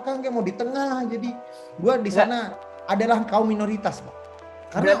belakang kayak mau di tengah, jadi gue di sana adalah kaum minoritas, Pak.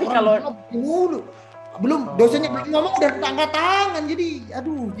 Karena berarti orang kalau mulu belum dosennya ngomong udah angkat tangan, jadi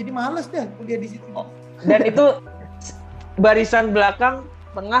jadi males dah kuliah di situ. Dan itu barisan belakang,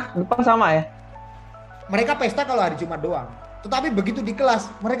 tengah, depan sama ya? Mereka pesta kalau hari Jumat doang. Tetapi begitu di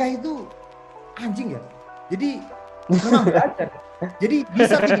kelas, mereka itu anjing ya. Jadi memang belajar. Jadi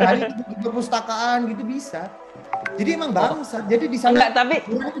bisa 3 hari di perpustakaan gitu bisa. Jadi emang bangsa. Jadi di sana Enggak, tapi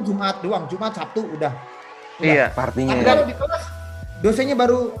itu Jumat doang, Jumat Sabtu udah. iya. Partinya. Tapi kalau di kelas dosennya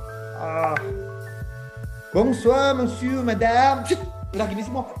baru bonsoir monsieur madame, udah gini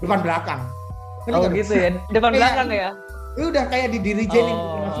semua depan belakang. Oh gitu ya, depan belakang ya. Udah kayak di dirijenin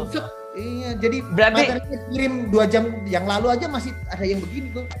langsung set. Iya, jadi berarti materinya kirim 2 jam yang lalu aja masih ada yang begini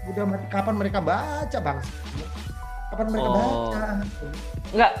tuh. Udah mati, kapan mereka baca bang? Kapan mereka baca?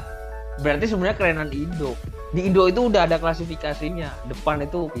 Enggak, berarti sebenarnya kerenan Indo. Di Indo itu udah ada klasifikasinya. Depan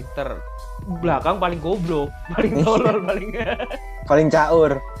itu pinter, belakang paling goblok, paling tolol, paling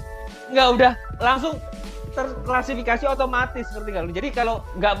caur. Enggak, udah langsung terklasifikasi otomatis, ngerti nggak lu? Jadi kalau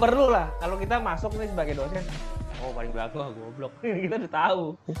nggak perlu lah, kalau kita masuk nih sebagai dosen, oh paling belakang goblok, kita udah tahu.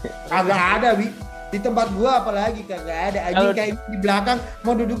 Kagak ada, Bi. Di tempat gua apalagi kagak ada. Anjing kayak di belakang,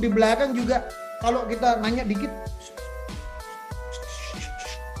 mau duduk di belakang juga kalau kita nanya dikit.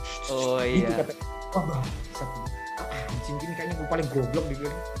 Oh Gitu iya. kata. Wah, bangsat. Anjing ini kayaknya gua paling goblok di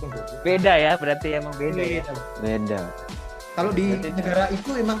sini. Beda ya, berarti emang beda ya. Beda. Kalau di negara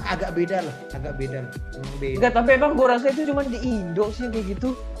itu emang agak beda lah, Emang beda. Enggak, tapi emang gua rasa itu cuma di Indo sih kayak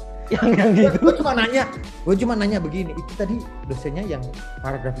gitu. Yang gitu. Gue cuma nanya begini, itu tadi dosennya yang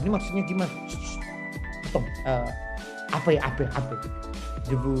paragraf ini maksudnya gimana? Tom, apa ya?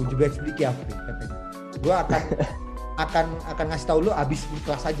 Juga sedikit apa katanya. Gue akan ngasih tahu lu abis di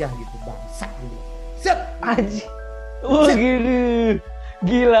kelas aja gitu, bangsa gitu. Set Aji. Wah gini.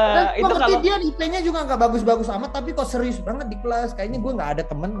 Gila. Dan Itu kalau dia IP-nya juga nggak bagus-bagus amat, tapi kok serius banget di kelas. Kayaknya gue nggak ada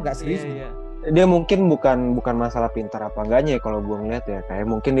temen nggak serius. Iya. Dia mungkin bukan masalah pintar apa enggaknya ya kalau gue ngeliat ya, kayak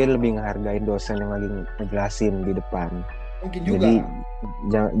mungkin dia lebih ngehargain dosen yang lagi ngejelasin di depan. Mungkin juga. Jadi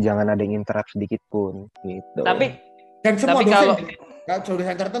jangan ada yang interrupt sedikit pun gitu. Tapi Dan semua Tapi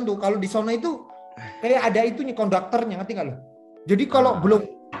dosen tertentu kalau di zona itu kayak ada itunya konduktornya, ngerti nggak lo? Jadi kalau belum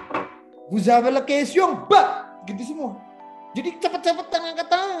vous avez la question, gitu semua. Jadi cepet-cepet angkat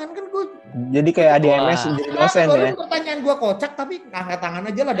tangan kan gue. Jadi kayak ADMS jadi dosen ya. Pertanyaan gue kocak tapi angkat tangan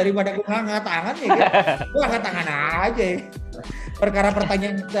aja lah daripada gue angkat tangan ya. Kan? Gue angkat tangan aja. Ya. Perkara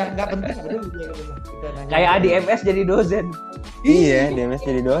pertanyaan nggak penting udah gitu. kayak ADMS jadi dosen. Iya, ADMS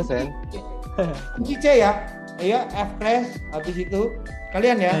jadi dosen. Kunci C ya. Iya, F-crash habis itu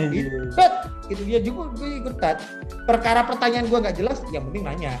kalian ya. Gitu dia juga gue ikutan. Perkara pertanyaan gue nggak jelas, yang penting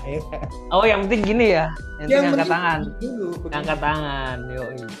nanya. Ya. Oh, yang penting gini ya. Yang penting angkat tangan. Dulu, Angkat tangan.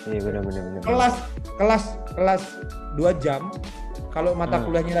 Iya benar. Kelas 2 jam. Kalau mata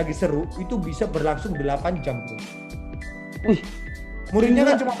kuliahnya lagi seru, itu bisa berlangsung 8 jam tuh. Wih. Muridnya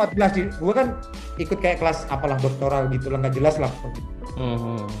kan cuma 14. Gue kan ikut kayak kelas apalah doktoral gitu lah, nggak jelas lah.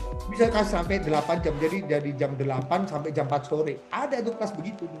 Bisa kasih sampai 8 jam. Jadi dari jam 8 sampai jam 4 sore. Ada tuh kelas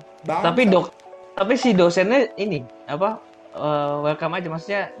begitu nih. Tapi si dosennya ini welcome aja,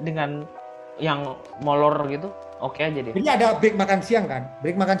 maksudnya dengan yang molor gitu. Oke aja deh. Jadi ada break makan siang kan.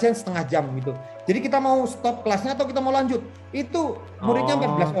 Break makan siang setengah jam gitu. Jadi kita mau stop kelasnya atau kita mau lanjut. Itu muridnya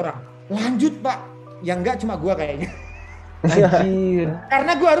 14 orang. Lanjut, Pak. Yang enggak cuma gua kayaknya. Anjir.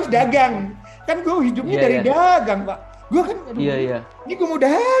 Karena gua harus dagang. Kan gua hidupnya dari dagang, Pak. Gua kan Iya. Ini gua mau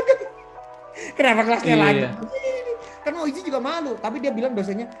dagang. Kenapa kelasnya lanjut? Kan mau izin juga malu, tapi dia bilang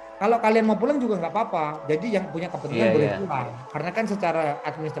dosennya kalau kalian mau pulang juga nggak apa-apa. Jadi yang punya kepentingan boleh pulang, karena kan secara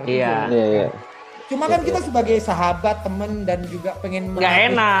administratif. Iya. Cuma kan kita sebagai sahabat, temen dan juga pengen nggak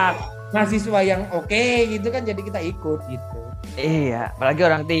enak mahasiswa yang oke gitu kan, jadi kita ikut gitu. Iya, apalagi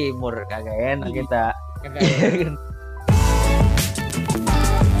orang timur kagak enak kita.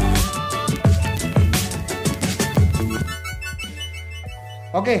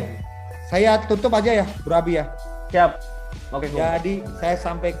 Oke, saya tutup aja ya, Bro Abi ya. Siap. Oke. Jadi saya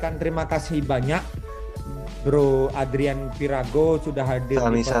sampaikan terima kasih banyak Bro Adrian Pirago sudah hadir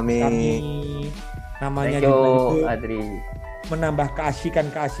di Sami-sami. kami. Namanya Thank you, juga Adri. Menambah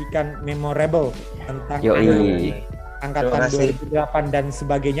keasikan memorable tentang angkatan 2008 dan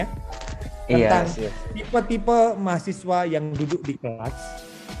sebagainya. Tentang tipe-tipe mahasiswa yang duduk di kelas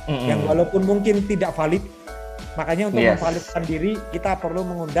yang walaupun mungkin tidak valid. Makanya untuk memvalidkan diri kita perlu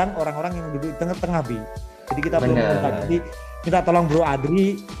mengundang orang-orang yang duduk di tengah-tengah, Bi. Jadi kita perlu mengundang. Jadi kita tolong Bro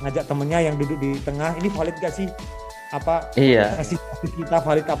Adri ngajak temennya yang duduk di tengah, ini valid gak sih? Apa kita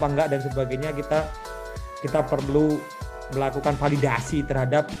valid apa enggak dan sebagainya. Kita perlu melakukan validasi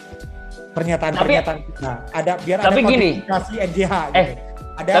terhadap pernyataan-pernyataan kita. Ada kodifikasi NJH gitu.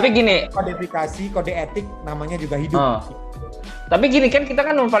 Ada kodifikasi kode etik namanya juga hidup. Tapi gini kan kita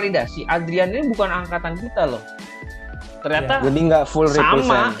kan memvalidasi Adrian ini bukan angkatan kita loh. Ternyata jadi nggak full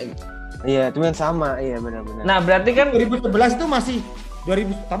sama. Iya, cuma sama. Iya benar-benar. Nah, berarti kan 2011 itu masih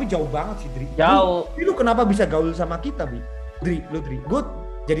Tapi jauh banget sih, Dri. Jauh. Lu kenapa bisa gaul sama kita, Bi? Dri. Gue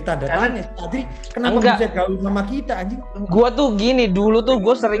jadi tanda tanya. Dri, kenapa bisa gaul sama kita, anjing? Gue tuh gini, dulu tuh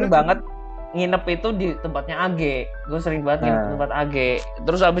gue sering banget nginep itu di tempatnya AG. Gue sering banget nginep di tempat AG.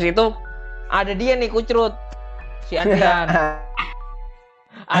 Terus habis itu ada dia nih kucrut, si Adrian.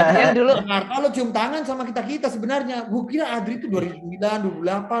 Adrian dulu. Kalau cium tangan sama kita sebenarnya. Gue kira Adri itu 2009,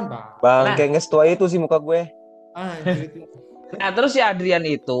 2008, Bang. Kayak ngestua itu sih muka gue. Gitu. Nah terus si Adrian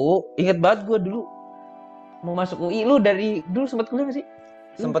itu inget banget gue dulu mau masuk UI. Lu dari dulu sempat kuliah gak sih?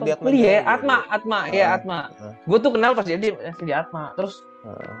 Sempat di Atma. Kuliah ya, Atma. Gue tuh kenal pas dia di Atma. Terus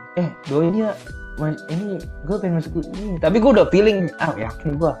doain dia ini gue pengen masuk UI. Tapi gue udah feeling,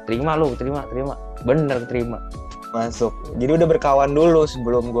 yakin gue terima. Bener terima. Masuk. Jadi udah berkawan dulu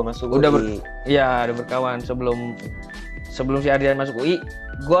sebelum gue masuk UI. Iya, udah berkawan sebelum si Adrian masuk UI.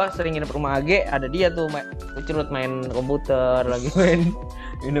 Gue sering nginep rumah AG, ada dia tuh main komputer, lagi main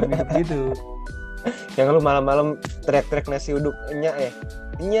nginep gitu. Yang lu malam-malam teriak-teriak nasi uduk enyak ya?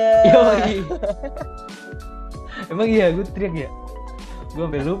 Enyak. Emang iya gue teriak ya? Gue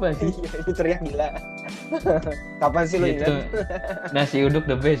sampai lupa sih. Itu teriak gila. Kapan sih lu ingat? Nasi uduk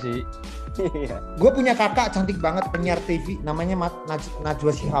the best sih. Gue punya kakak cantik banget, penyiar TV, namanya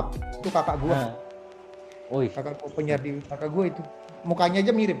NamanyaJugaHidup. Itu kakak gue. Kakak gue penyiar TV, kakak gue itu. Mukanya aja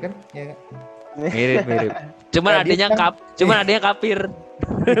mirip kan? Ya. Mirip. Cuman adanya kafir.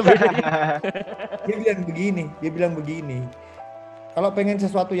 Dia bilang begini. Kalau pengen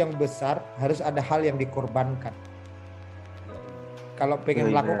sesuatu yang besar, harus ada hal yang dikorbankan. Kalau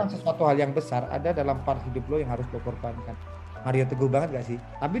pengen melakukan sesuatu hal yang besar, ada dalam part hidup lo yang harus lo korbankan. Mario teguh banget gak sih?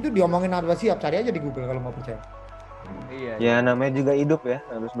 Tapi itu diomongin NamanyaJugaHidup, cari aja di Google kalau mau percaya. Iya. Ya namanya juga hidup ya,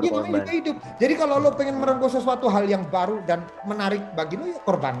 harus berkorban. Iya, namanya juga hidup. Jadi kalau lo pengen merengkuh sesuatu hal yang baru dan menarik bagi lo, ya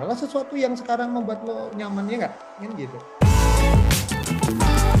korbanlah sesuatu yang sekarang membuat lo nyaman, ya nggak? Kan gitu.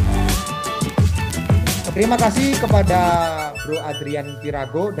 Terima kasih kepada Bro Adrian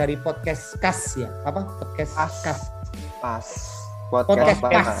Pirago dari podcast Kas ya. Apa? Podcast Kas. Podcast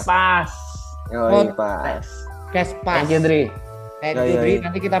Pas. Podcast Pas. Thank you, Dri.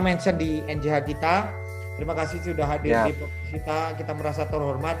 Nanti kita mention di NJH kita. Terima kasih sudah hadir di podcast kita merasa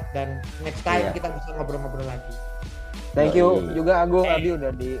terhormat dan next time kita bisa ngobrol-ngobrol lagi. Thank you juga Agung, Abi udah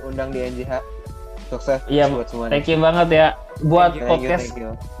diundang di NJH. Sukses buat semuanya. Thank you banget ya buat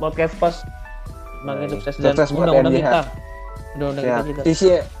podcast Pas. Makin sukses dan undang-undang kita. Undang-undang kita.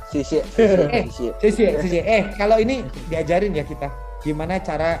 Sisi. Kalau ini diajarin ya kita gimana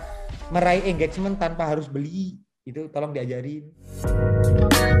cara meraih engagement tanpa harus beli. Itu tolong diajarin.